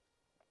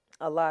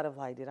a lot of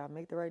like, did I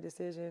make the right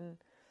decision?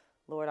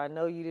 Lord, I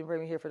know you didn't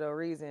bring me here for no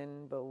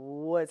reason, but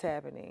what's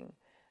happening?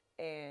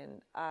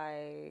 And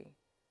I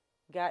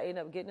ended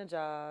up getting a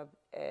job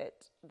at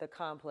the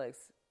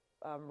complex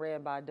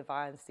ran by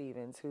Divine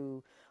Stevens,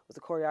 who was a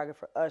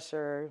choreographer,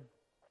 Usher,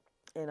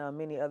 and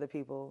many other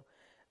people.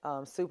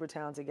 Super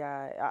talented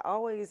guy. I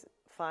always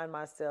find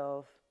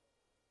myself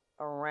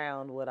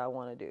around what I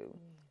want to do.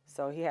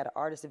 So he had an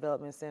artist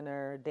development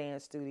center,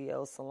 dance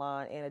studio,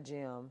 salon, and a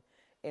gym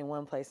in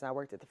one place, and I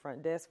worked at the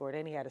front desk for it.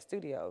 And he had a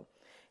studio.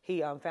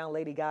 He found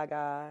Lady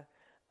Gaga,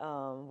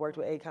 worked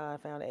with Akon,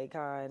 found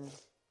Akon,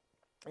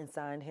 and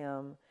signed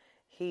him.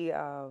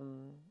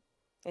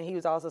 And he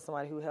was also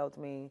somebody who helped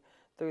me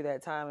through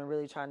that time and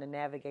really trying to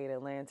navigate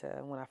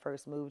Atlanta when I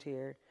first moved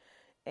here.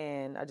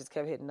 And I just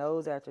kept hitting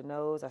no's after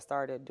no's. I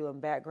started doing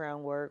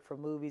background work for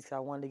movies because I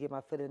wanted to get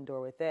my foot in the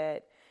door with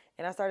that.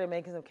 And I started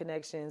making some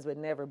connections but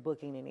never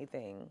booking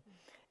anything.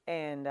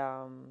 And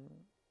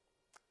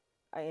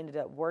I ended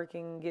up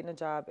getting a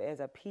job as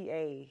a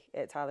PA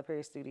at Tyler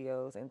Perry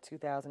Studios in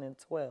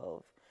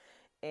 2012.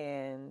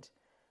 And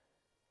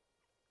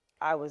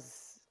I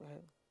was...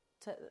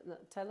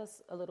 Tell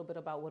us a little bit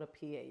about what a PA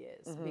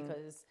is,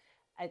 because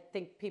I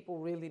think people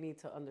really need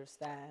to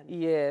understand.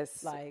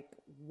 Yes. Like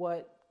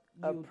what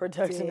a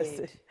production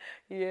assistant.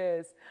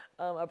 Yes.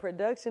 A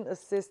production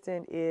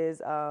assistant is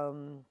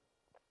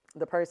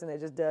the person that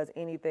just does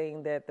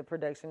anything that the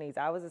production needs.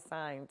 I was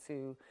assigned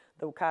to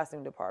the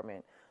costume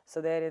department.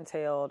 So that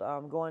entailed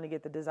going to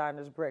get the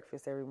designers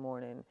breakfast every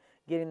morning,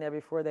 getting there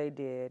before they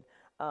did.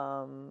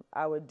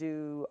 I would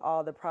do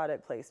all the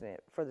product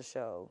placement for the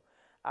show.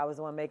 I was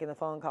the one making the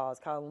phone calls,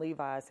 calling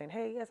Levi, saying,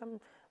 hey, yes, I'm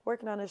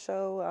working on a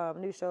show,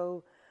 new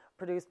show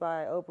produced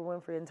by Oprah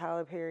Winfrey and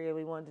Tyler Perry, and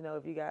we wanted to know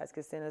if you guys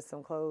could send us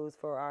some clothes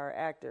for our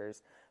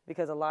actors,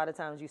 because a lot of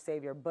times you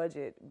save your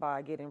budget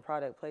by getting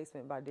product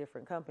placement by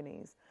different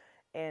companies.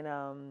 And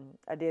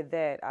I did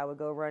that. I would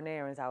go run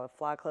errands. I would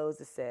fly clothes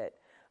to set.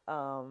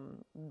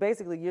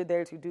 Basically, you're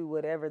there to do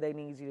whatever they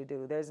need you to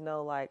do. There's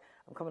no like,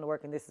 I'm coming to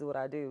work and this is what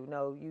I do.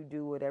 No, you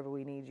do whatever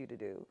we need you to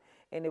do.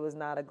 And it was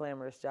not a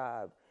glamorous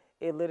job.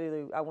 It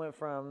literally, I went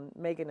from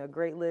making a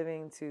great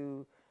living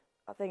to,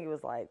 I think it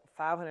was like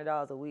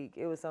 $500 a week.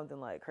 It was something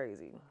like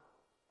crazy.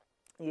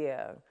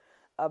 Yeah,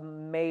 a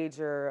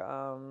major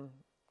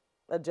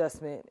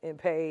adjustment in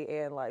pay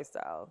and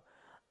lifestyle.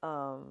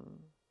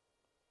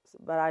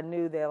 But I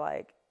knew that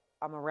like,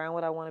 I'm around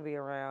what I want to be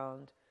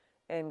around,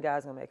 and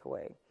God's gonna make a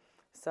way.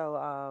 So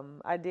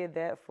I did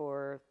that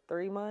for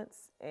 3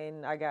 months,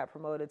 and I got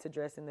promoted to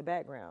dressing the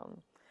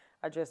background.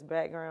 I dressed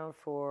background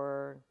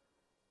for,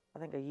 I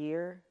think, a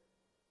year.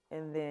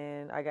 And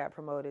then I got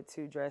promoted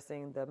to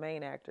dressing the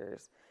main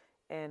actors.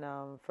 And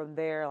from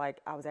there,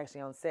 like, I was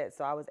actually on set,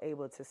 so I was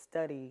able to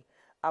study.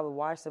 I would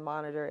watch the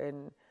monitor,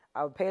 and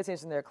I would pay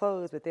attention to their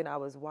clothes, but then I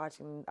was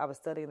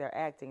studying their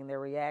acting,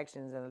 their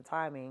reactions, and the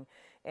timing.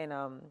 And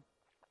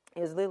it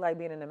was literally like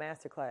being in a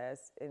master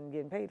class and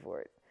getting paid for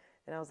it.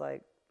 And I was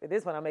like, at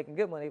this point, I'm making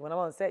good money. When I'm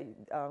on set,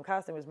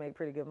 costumers make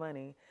pretty good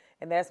money.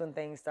 And that's when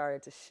things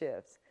started to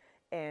shift.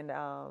 And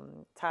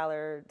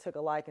Tyler took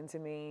a liking to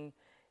me.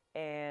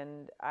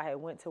 And I had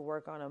went to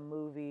work on a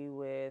movie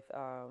with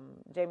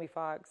Jamie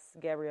Foxx,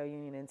 Gabrielle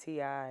Union, and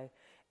T.I.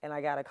 And I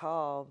got a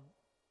call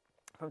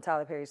from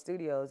Tyler Perry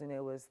Studios, and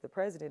it was the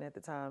president at the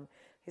time.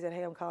 He said,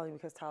 hey, I'm calling you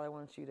because Tyler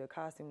wants you to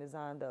costume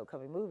design the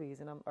upcoming movies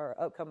or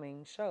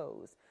upcoming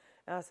shows.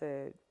 And I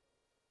said,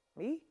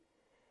 me?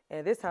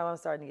 And this time I'm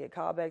starting to get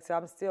called back. So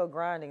I'm still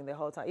grinding the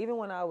whole time. Even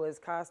when I was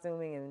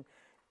costuming and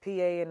PA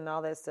and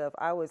all that stuff,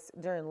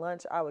 during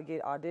lunch, I would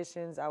get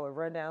auditions. I would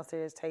run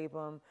downstairs, tape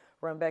them,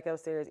 run back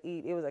upstairs,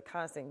 eat. It was a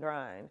constant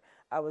grind.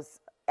 I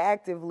was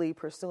actively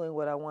pursuing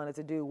what I wanted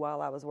to do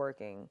while I was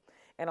working.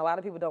 And a lot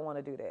of people don't want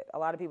to do that. A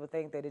lot of people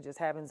think that it just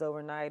happens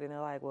overnight and they're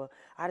like, well,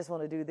 I just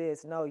want to do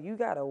this. No, you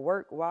got to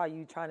work while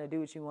you're trying to do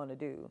what you want to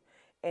do.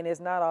 And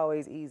it's not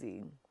always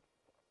easy.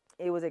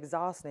 It was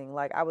exhausting.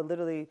 Like, I would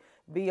literally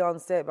be on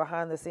set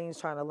behind the scenes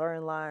trying to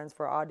learn lines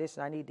for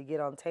audition I need to get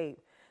on tape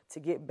to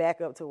get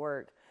back up to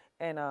work.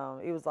 And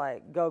it was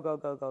like, go, go,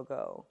 go, go,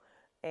 go.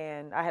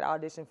 And I had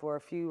auditioned for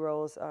a few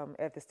roles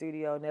at the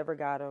studio, never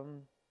got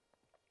them.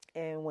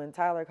 And when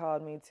Tyler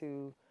called me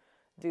to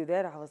do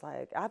that, I was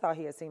like, I thought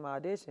he had seen my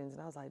auditions.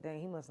 And I was like, dang,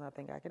 he must not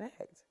think I can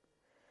act.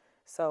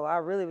 So I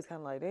really was kind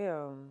of like,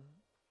 damn,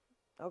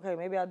 okay,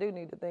 maybe I do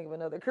need to think of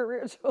another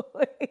career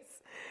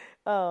choice.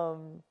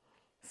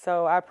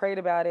 So I prayed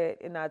about it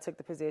and I took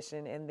the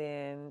position. And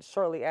then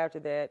shortly after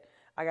that,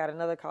 I got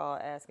another call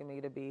asking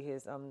me to be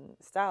his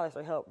stylist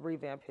or help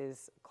revamp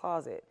his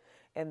closet.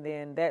 And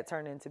then that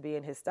turned into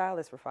being his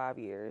stylist for 5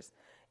 years.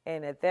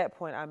 And at that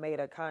point, I made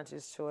a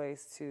conscious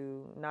choice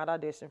to not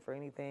audition for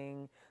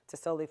anything, to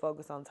solely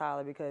focus on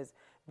Tyler, because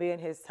being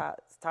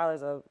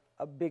Tyler's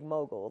a big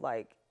mogul.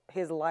 Like,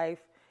 his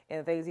life and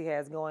the things he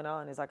has going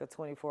on is like a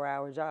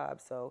 24-hour job.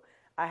 So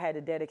I had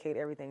to dedicate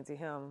everything to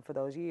him for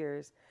those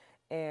years.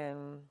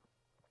 And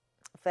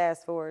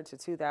fast forward to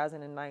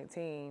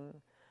 2019,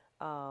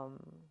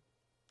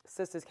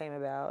 Sisters came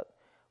about.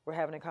 We're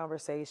having a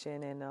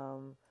conversation, and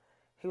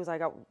he was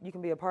like, you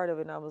can be a part of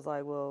it. And I was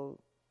like, well,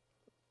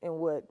 in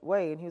what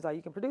way? And he was like,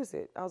 you can produce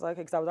it. I was like,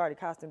 okay, because I was already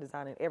costume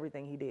designing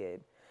everything he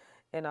did.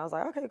 And I was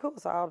like, okay, cool.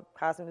 So I'll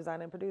costume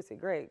design and produce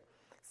it. Great.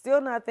 Still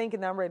not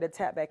thinking that I'm ready to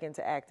tap back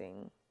into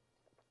acting.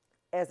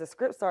 As the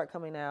scripts start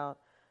coming out,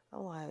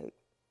 I'm like,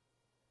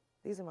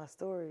 these are my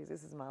stories.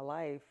 This is my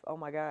life. Oh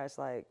my gosh,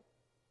 like,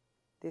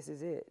 this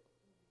is it.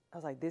 I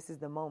was like, this is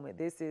the moment.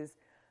 This is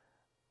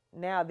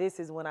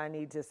when I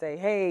need to say,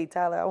 hey,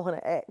 Tyler, I want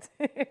to act.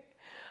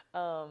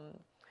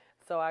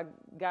 So I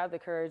got the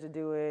courage to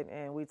do it,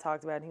 and we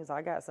talked about it, and he was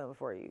like, I got something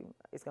for you.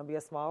 It's going to be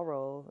a small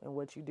role, and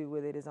what you do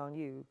with it is on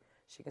you.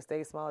 She can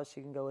stay small,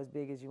 she can go as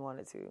big as you want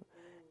it to.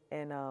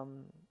 And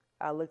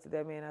I looked at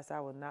that man, and I said,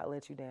 I will not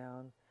let you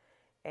down.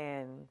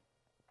 And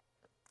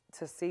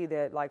to see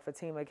that, like,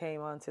 Fatima came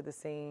onto the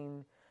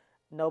scene,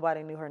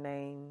 nobody knew her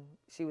name.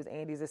 She was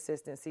Andy's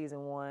assistant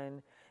season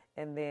 1.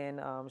 And then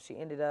she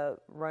ended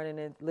up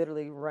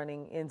literally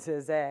running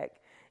into Zach.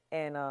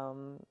 And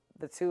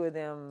the two of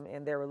them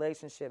and their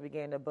relationship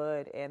began to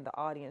bud, and the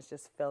audience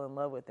just fell in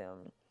love with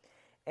them.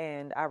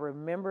 And I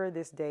remember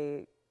this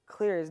day,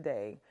 clear as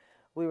day.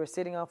 We were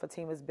sitting on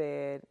Fatima's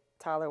bed.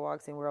 Tyler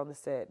walks in. We're on the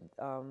set,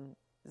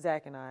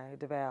 Zach and I,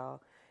 Kvle.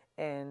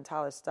 And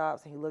Tyler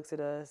stops and he looks at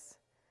us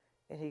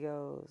and he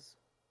goes,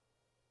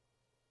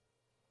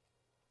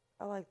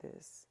 I like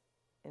this.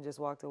 And just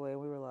walked away. And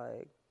we were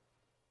like,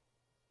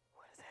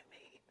 what does that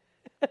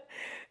mean?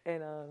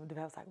 And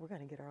Kvle was like, we're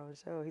going to get our own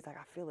show. He's like,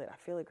 I feel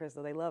it,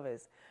 Crystal. They love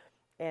us.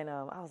 And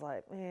I was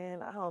like,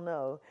 man, I don't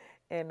know.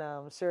 And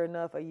sure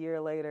enough, a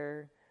year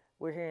later,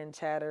 we're hearing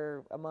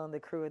chatter among the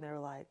crew, and they were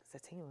like,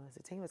 Fatima's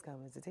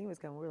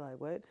coming. We're like,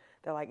 what?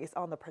 They're like, it's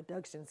on the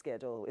production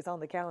schedule. It's on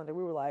the calendar.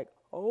 We were like,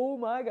 oh,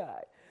 my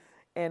God.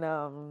 And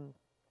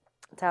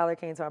Tyler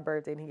came to our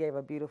birthday, and he gave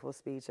a beautiful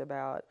speech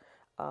about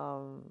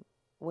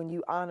when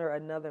you honor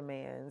another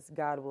man's,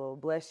 God will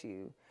bless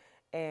you.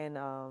 And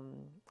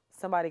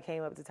somebody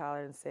came up to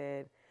Tyler and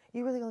said,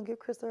 you really going to give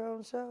Crystal her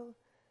own show?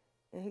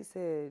 And he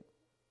said,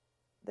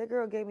 that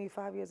girl gave me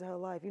 5 years of her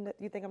life.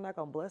 You think I'm not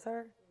going to bless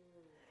her?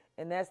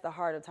 And that's the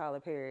heart of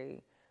Tyler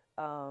Perry.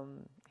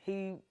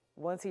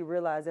 Once he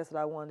realized that's what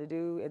I wanted to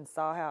do and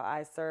saw how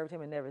I served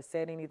him and never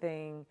said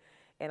anything,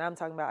 and I'm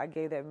talking about I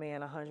gave that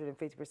man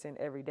 150%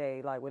 every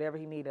day. Like, whatever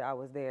he needed, I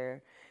was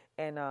there.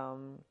 And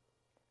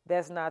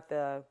that's not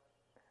the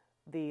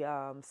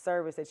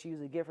service that you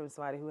usually get from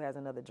somebody who has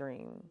another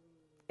dream.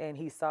 And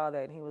he saw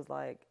that, and he was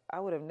like, I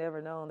would have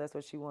never known that's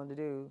what she wanted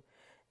to do.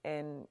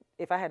 And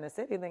if I hadn't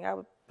said anything, I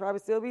would probably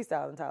still be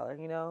styling Tyler,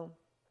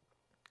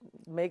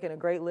 making a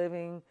great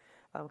living,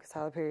 because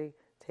Tyler Perry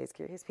takes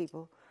care of his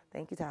people.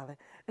 Thank you, Tyler.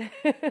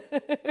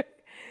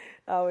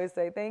 I always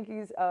say, thank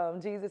you,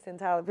 Jesus and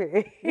Tyler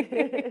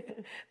Perry.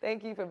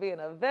 Thank you for being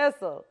a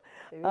vessel,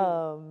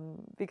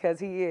 because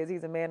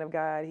he's a man of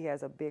God. He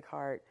has a big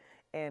heart,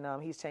 and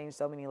he's changed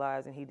so many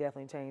lives, and he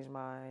definitely changed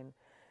mine,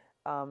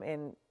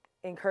 and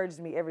encourages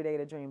me every day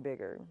to dream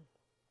bigger.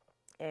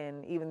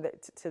 And even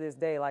to this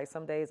day, like,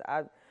 some days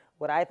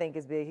what I think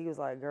is big, he was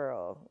like,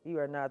 girl, you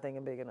are not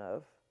thinking big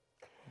enough.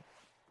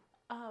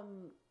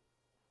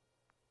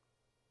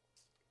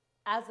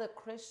 As a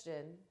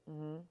Christian,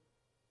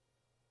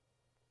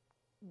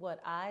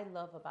 what I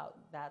love about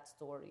that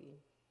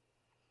story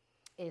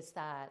is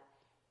that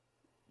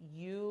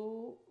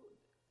you,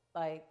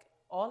 like,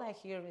 all I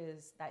hear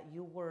is that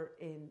you were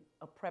in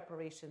a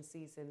preparation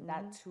season,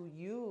 that to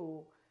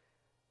you,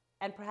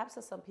 and perhaps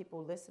to some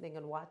people listening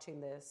and watching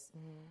this,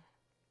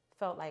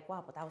 felt like,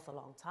 wow, but that was a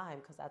long time,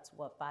 because that's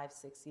what,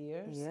 5-6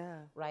 years? Yeah.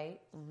 Right?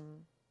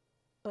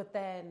 But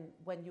then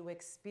when you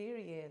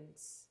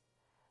experience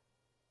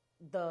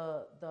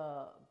the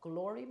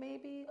glory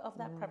maybe of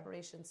that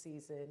preparation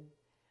season,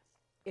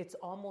 it's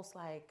almost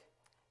like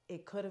I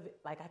could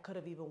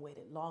have even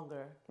waited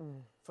longer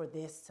for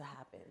this to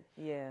happen.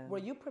 Yeah. Were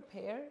you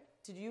prepared?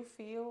 Did you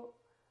feel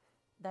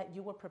that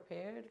you were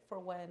prepared for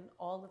when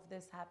all of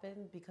this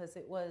happened? Because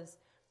it was,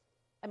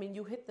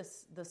 you hit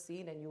the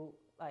scene and you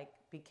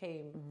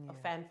became a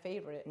fan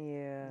favorite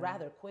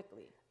rather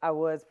quickly. I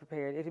was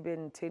prepared. It had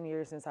been 10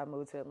 years since I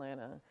moved to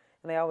Atlanta.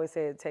 And they always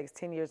say it takes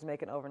 10 years to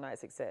make an overnight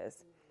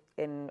success.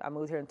 And I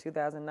moved here in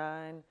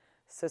 2009.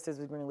 Sisters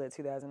was greenlit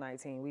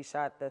 2019. We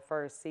shot the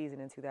first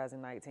season in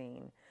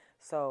 2019.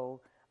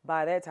 So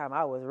by that time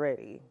I was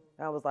ready.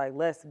 I was like,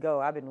 let's go.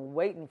 I've been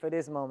waiting for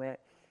this moment.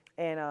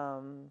 And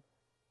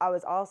I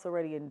was also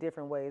ready in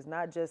different ways,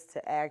 not just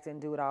to act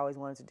and do what I always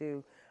wanted to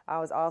do. I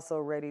was also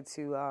ready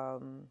to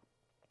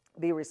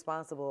be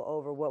responsible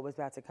over what was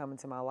about to come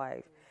into my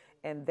life.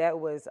 And that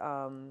was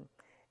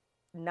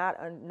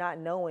not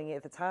knowing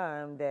at the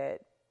time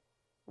that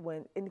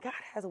and God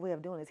has a way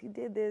of doing this. He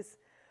did this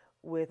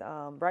with,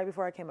 right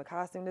before I became a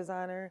costume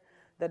designer.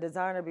 The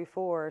designer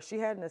before, she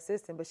had an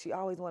assistant, but she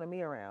always wanted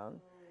me around.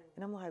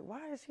 And I'm like,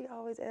 why is she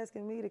always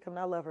asking me to come? And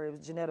I love her. It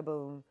was Janetta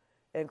Boone,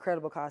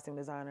 incredible costume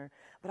designer.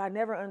 But I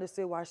never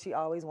understood why she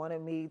always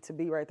wanted me to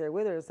be right there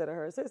with her instead of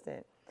her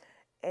assistant.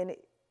 And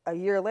a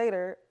year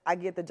later, I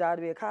get the job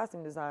to be a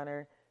costume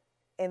designer.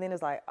 And then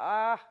it's like,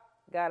 God,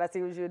 I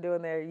see what you were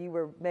doing there. You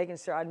were making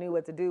sure I knew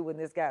what to do when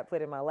this got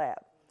put in my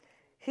lap.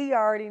 He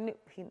already knew.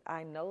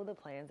 I know the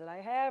plans that I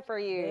have for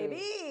you.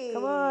 Baby.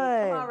 Come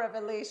on,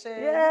 Revelation.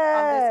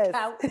 Yes.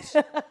 On this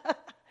couch.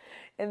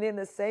 And then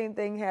the same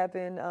thing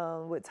happened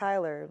with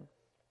Tyler.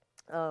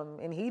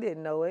 And he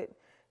didn't know it.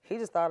 He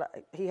just thought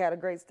he had a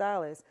great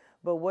stylist.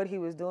 But what he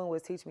was doing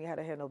was teaching me how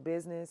to handle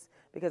business,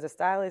 because a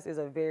stylist is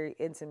a very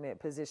intimate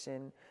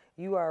position.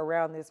 You are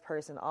around this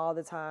person all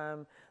the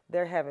time.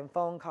 They're having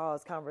phone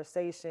calls,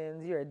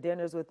 conversations. You're at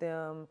dinners with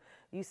them.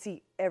 You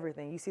see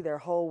everything. You see their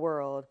whole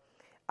world.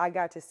 I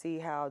got to see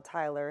how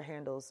Tyler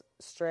handles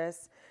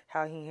stress,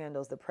 how he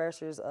handles the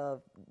pressures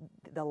of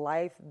the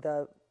life,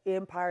 the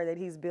empire that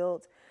he's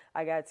built.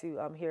 I got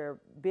to hear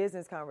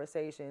business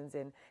conversations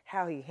and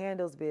how he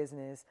handles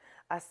business.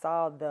 I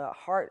saw the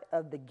heart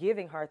of the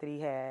giving heart that he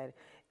had.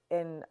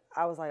 And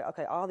I was like,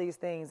 okay, all these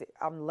things,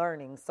 I'm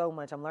learning so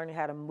much. I'm learning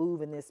how to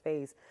move in this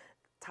space.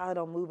 Tyler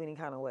don't move any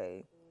kind of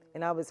way.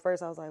 And I was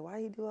like, why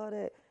you do all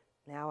that?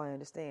 Now I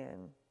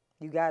understand.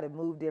 You got to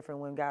move different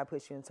when God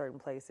puts you in certain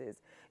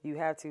places. You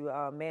have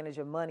to manage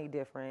your money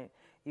different.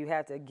 You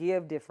have to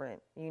give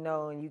different,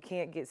 and you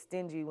can't get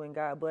stingy when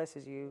God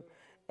blesses you.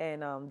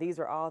 And these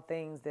are all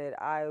things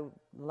that I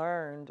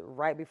learned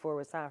right before it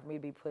was time for me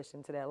to be pushed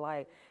into that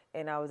light.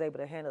 And I was able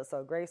to handle it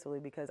so gracefully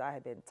because I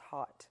had been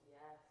taught.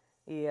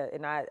 Yes. Yeah,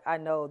 and I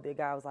know that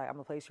God was like, I'm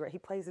going to place you right. He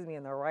places me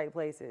in the right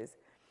places.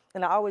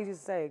 And I always used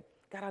to say,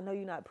 God, I know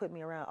you're not putting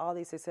me around all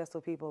these successful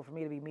people for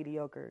me to be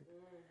mediocre.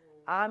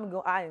 I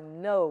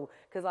know,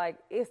 because like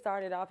it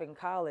started off in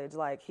college.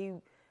 Like he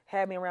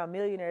had me around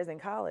millionaires in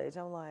college.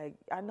 I'm like,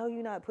 I know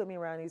you're not putting me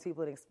around these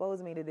people and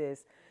exposing me to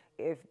this.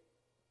 If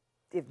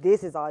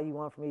this is all you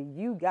want from me,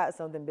 you got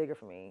something bigger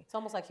for me. It's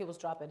almost like he was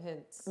dropping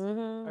hints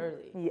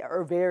early. Yeah,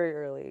 or very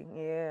early.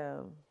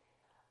 Yeah.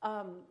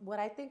 What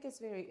I think is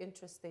very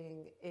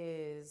interesting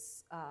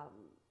is,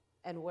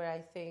 and where I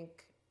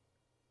think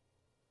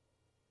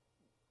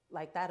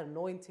like that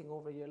anointing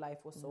over your life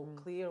was so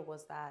clear,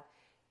 was that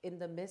in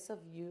the midst of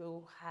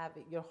you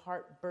having your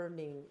heart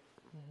burning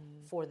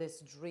for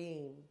this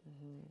dream,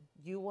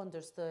 you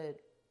understood,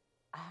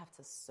 I have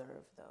to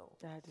serve though.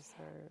 I have to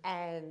serve.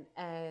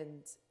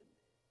 And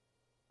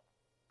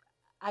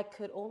I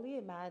could only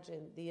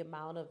imagine the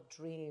amount of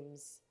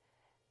dreams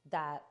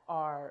that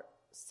are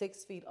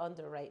 6 feet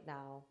under right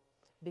now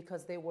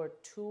because they were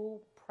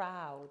too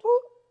proud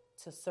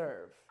to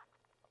serve.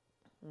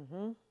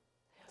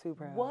 Too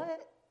proud.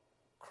 What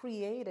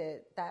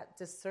created that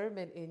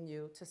discernment in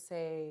you to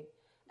say,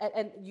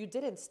 and you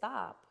didn't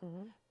stop,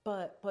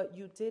 but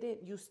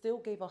you still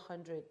gave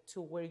 100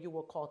 to where you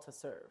were called to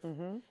serve,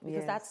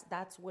 because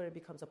that's where it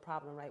becomes a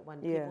problem, right? When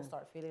people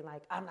start feeling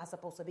like, I'm not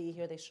supposed to be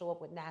here, they show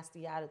up with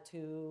nasty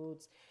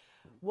attitudes.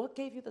 What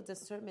gave you the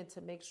discernment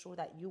to make sure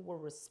that you were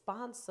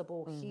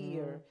responsible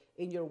here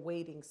in your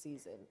waiting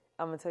season?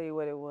 I'm gonna tell you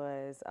what it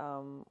was.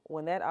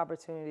 When that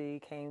opportunity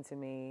came to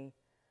me,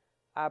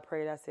 I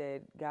prayed. I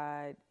said,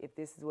 God, if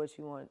this is what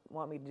you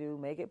want me to do,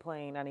 make it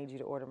plain. I need you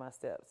to order my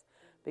steps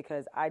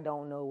because I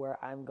don't know where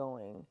I'm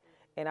going.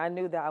 And I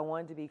knew that I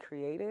wanted to be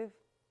creative.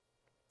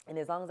 And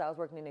as long as I was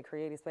working in the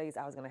creative space,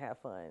 I was going to have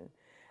fun.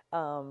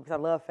 Because I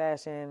love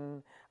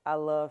fashion. I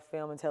love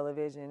film and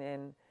television.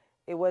 And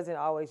it wasn't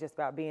always just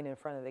about being in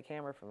front of the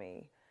camera for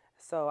me.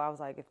 So I was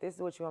like, if this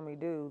is what you want me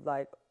to do,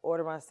 like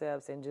order my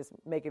steps and just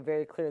make it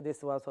very clear this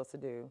is what I'm supposed to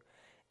do.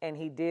 And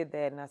he did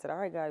that. And I said, all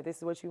right, God, if this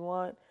is what you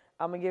want,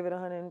 I'm going to give it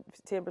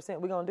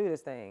 110%. We're going to do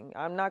this thing.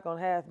 I'm not going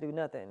to have to do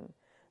nothing.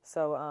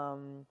 So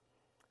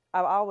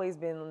I've always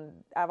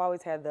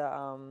had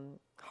the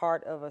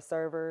heart of a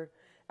server.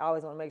 I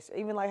always want to make sure,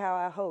 even like how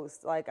I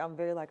host, like I'm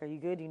very like, are you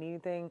good? Do you need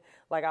anything?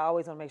 Like I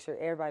always want to make sure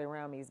everybody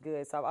around me is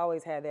good. So I've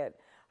always had that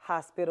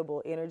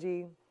hospitable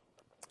energy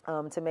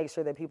to make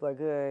sure that people are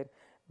good.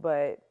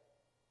 But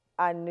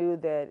I knew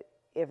that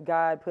if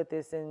God put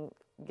this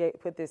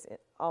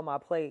on my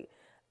plate,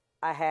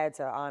 I had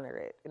to honor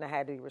it and I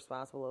had to be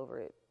responsible over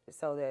it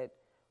so that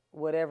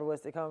whatever was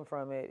to come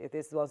from it, if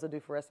this is what I'm supposed to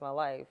do for the rest of my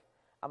life,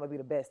 I'm going to be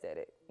the best at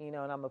it, and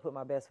I'm going to put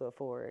my best foot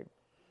forward.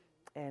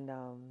 And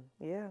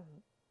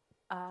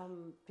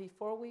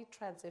before we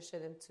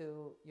transition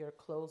into your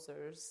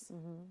closers,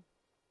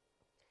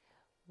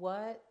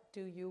 what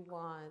do you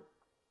want?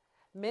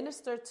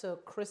 Minister to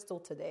Crystal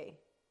today.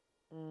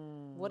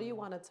 What do you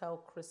want to tell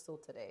Crystal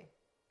today?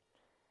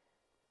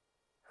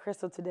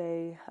 Crystal,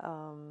 today,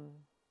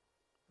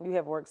 you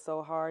have worked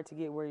so hard to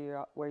get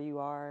where you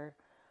are.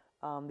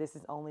 This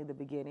is only the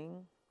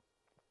beginning.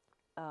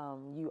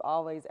 You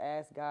always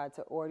ask God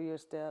to order your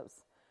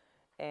steps,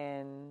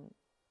 and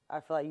I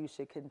feel like you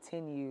should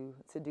continue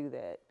to do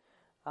that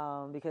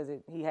because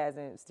He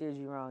hasn't steered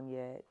you wrong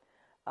yet.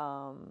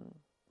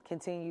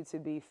 Continue to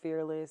be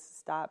fearless.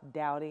 Stop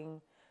doubting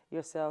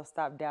yourself.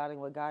 Stop doubting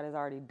what God has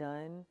already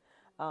done.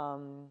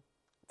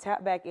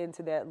 Tap back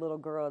into that little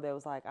girl that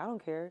was like, I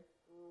don't care.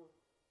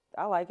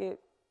 I like it.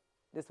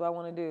 This is what I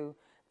want to do.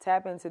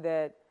 Tap into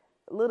that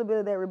little bit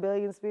of that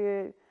rebellion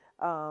spirit,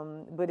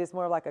 but it's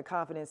more like a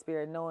confident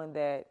spirit, knowing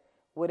that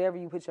whatever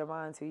you put your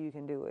mind to, you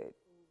can do it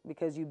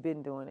because you've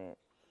been doing it.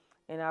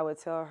 And I would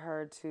tell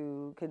her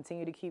to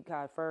continue to keep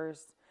God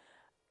first.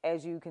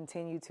 As you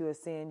continue to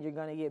ascend, you're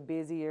going to get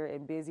busier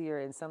and busier,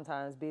 and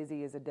sometimes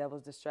busy is a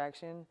devil's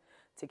distraction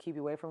to keep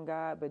you away from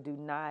God, but do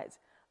not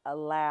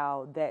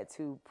allow that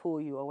to pull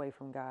you away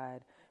from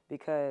God,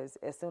 because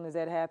as soon as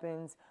that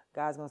happens,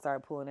 God's going to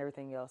start pulling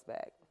everything else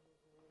back.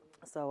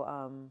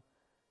 So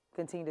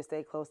continue to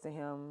stay close to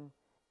Him,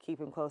 keep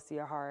Him close to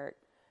your heart,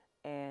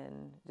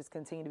 and just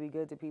continue to be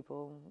good to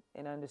people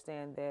and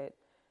understand that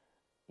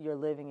your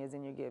living is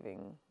in your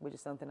giving, which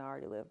is something I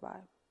already live by.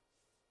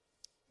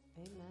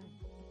 Amen.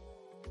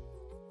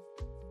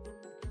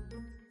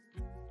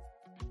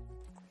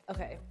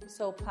 Okay,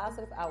 so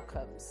positive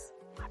outcomes.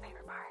 My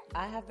favorite part.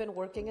 I have been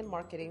working in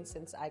marketing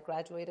since I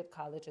graduated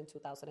college in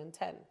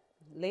 2010.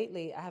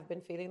 Lately, I have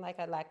been feeling like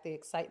I lack the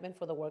excitement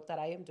for the work that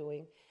I am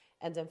doing,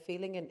 and I'm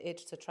feeling an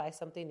itch to try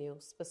something new,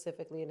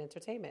 specifically in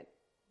entertainment.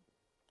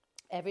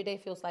 Every day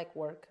feels like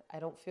work. I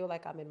don't feel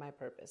like I'm in my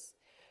purpose.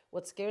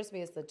 What scares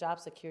me is the job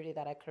security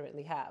that I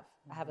currently have.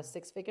 I have a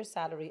 6-figure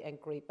salary and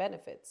great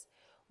benefits.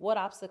 What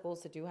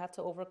obstacles did you have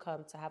to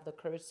overcome to have the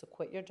courage to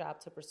quit your job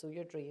to pursue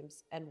your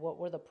dreams? And what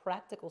were the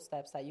practical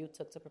steps that you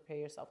took to prepare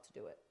yourself to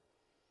do it?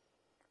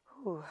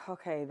 Ooh,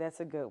 okay, that's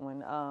a good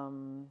one.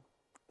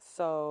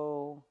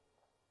 So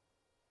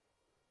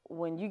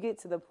when you get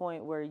to the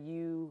point where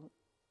you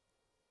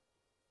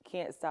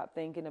can't stop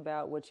thinking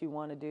about what you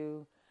want to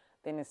do,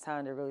 then it's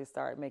time to really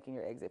start making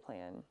your exit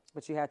plan.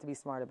 But you have to be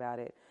smart about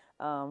it.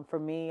 For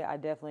me, I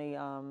definitely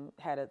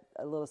had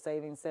a little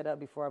savings set up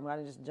before I'm going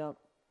to just jump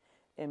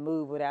and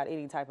move without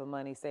any type of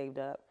money saved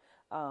up.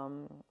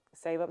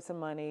 Save up some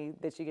money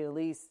that you can at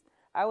least,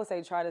 I would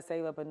say, try to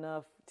save up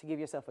enough to give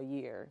yourself a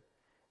year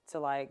to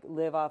like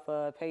live off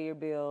of, pay your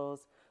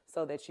bills,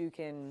 so that you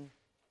can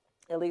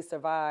at least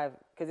survive,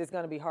 because it's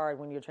going to be hard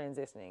when you're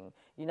transitioning.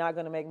 You're not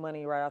going to make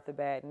money right off the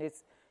bat, and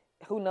it's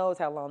who knows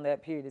how long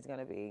that period is going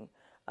to be.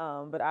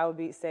 But I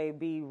would say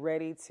be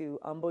ready to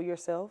humble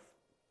yourself,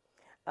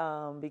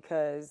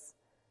 because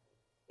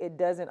it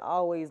doesn't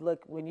always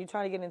look, when you're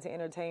trying to get into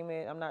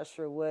entertainment, I'm not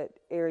sure what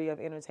area of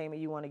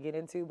entertainment you want to get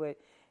into, but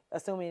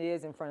assuming it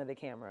is in front of the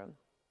camera,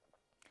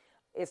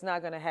 it's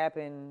not going to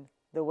happen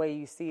the way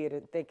you see it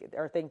and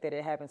think that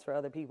it happens for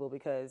other people,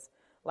 because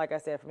like I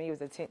said, for me, it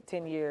was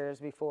 10 years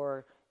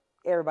before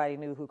everybody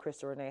knew who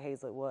Crystal Renee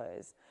Hayslett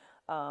was.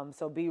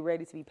 So be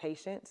ready to be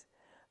patient.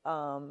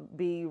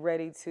 Be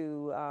ready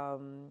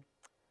to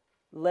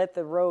let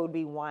the road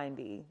be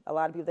windy. A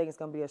lot of people think it's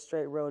going to be a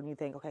straight road, and you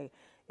think, okay,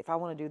 if I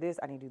want to do this,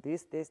 I need to do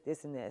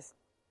this, and this.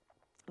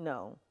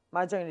 No.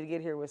 My journey to get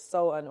here was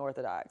so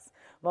unorthodox.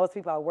 Most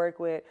people I work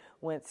with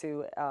went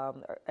to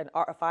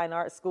a fine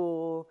art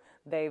school.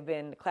 They've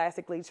been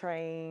classically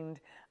trained.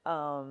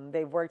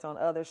 They've worked on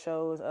other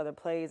shows, other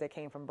plays that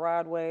came from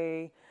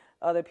Broadway.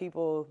 Other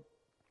people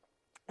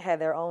had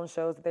their own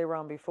shows that they were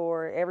on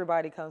before.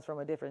 Everybody comes from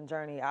a different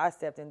journey. I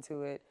stepped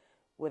into it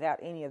without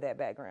any of that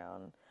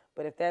background.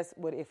 But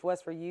if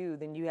what's for you,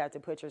 then you have to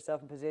put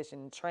yourself in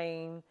position,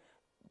 train,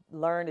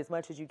 learn as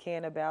much as you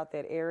can about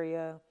that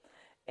area.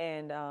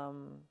 And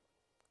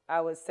I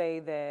would say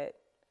that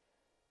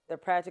the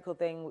practical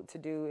thing to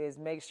do is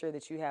make sure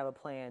that you have a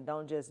plan.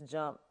 Don't just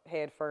jump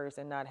head first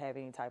and not have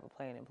any type of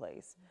plan in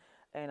place.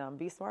 And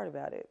be smart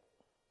about it.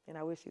 And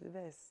I wish you the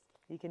best.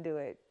 You can do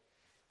it.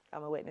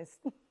 I'm a witness.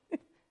 I'm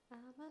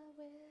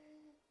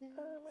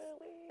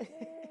a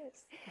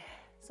witness.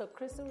 So,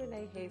 Crystal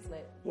Renee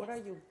Hayslett, what are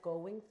you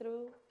going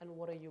through and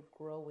what are you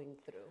growing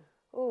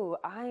through? Ooh,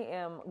 I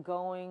am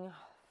going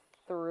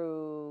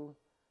through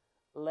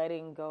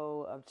letting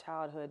go of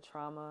childhood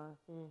trauma.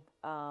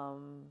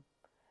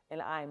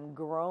 And I'm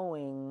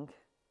growing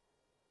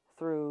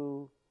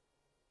through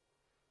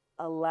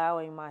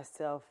allowing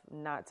myself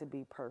not to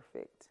be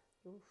perfect.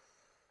 Oof.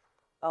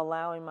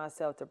 Allowing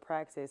myself to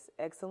practice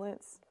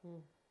excellence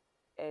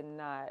and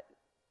not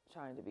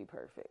trying to be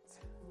perfect.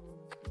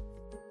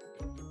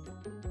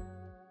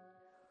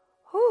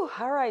 Whew,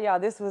 all right, y'all,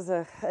 this was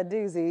a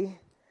doozy.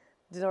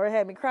 Dinorah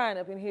had me crying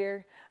up in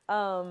here.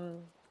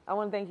 I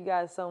want to thank you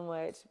guys so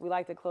much. We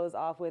like to close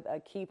off with a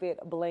keep it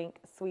blank,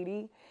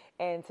 sweetie.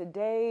 And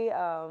today,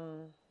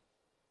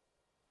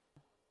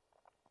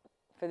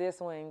 for this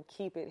one,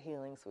 keep it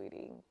healing,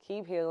 sweetie.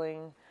 Keep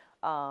healing.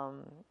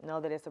 Know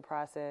that it's a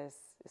process.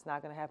 It's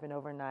not going to happen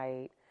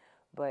overnight.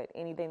 But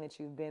anything that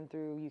you've been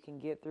through, you can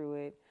get through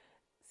it.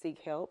 Seek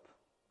help.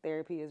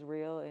 Therapy is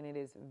real, and it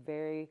is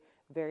very,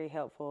 very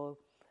helpful.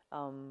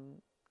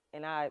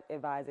 And I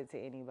advise it to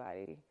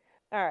anybody.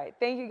 All right.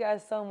 Thank you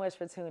guys so much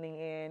for tuning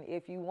in.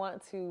 If you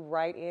want to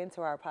write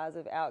into our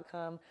positive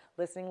outcome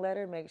listening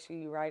letter, make sure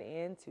you write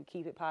in to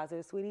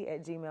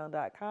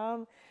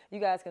keepitpositivesweetie@gmail.com. You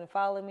guys can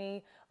follow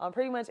me on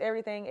pretty much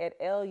everything at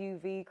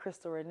LUV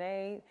Crystal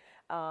Renee.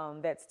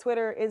 That's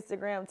Twitter,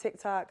 Instagram,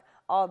 TikTok,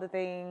 all the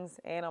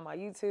things, and on my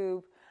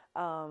YouTube.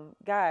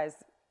 Guys,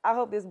 I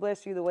hope this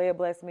blessed you the way it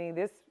blessed me.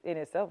 This in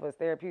itself was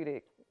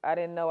therapeutic. I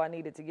didn't know I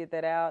needed to get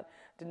that out.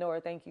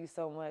 Dinorah, thank you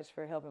so much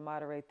for helping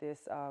moderate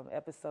this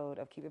episode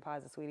of Keep It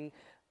Positive, Sweetie.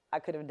 I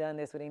could have done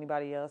this with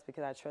anybody else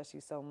because I trust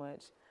you so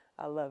much.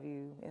 I love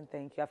you and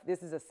thank you.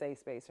 This is a safe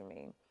space for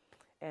me.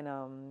 And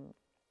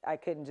I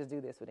couldn't just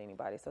do this with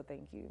anybody, so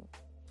thank you.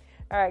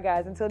 All right,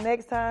 guys, until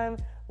next time,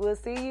 we'll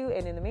see you.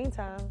 And in the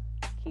meantime,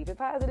 keep it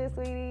positive,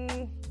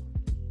 sweetie.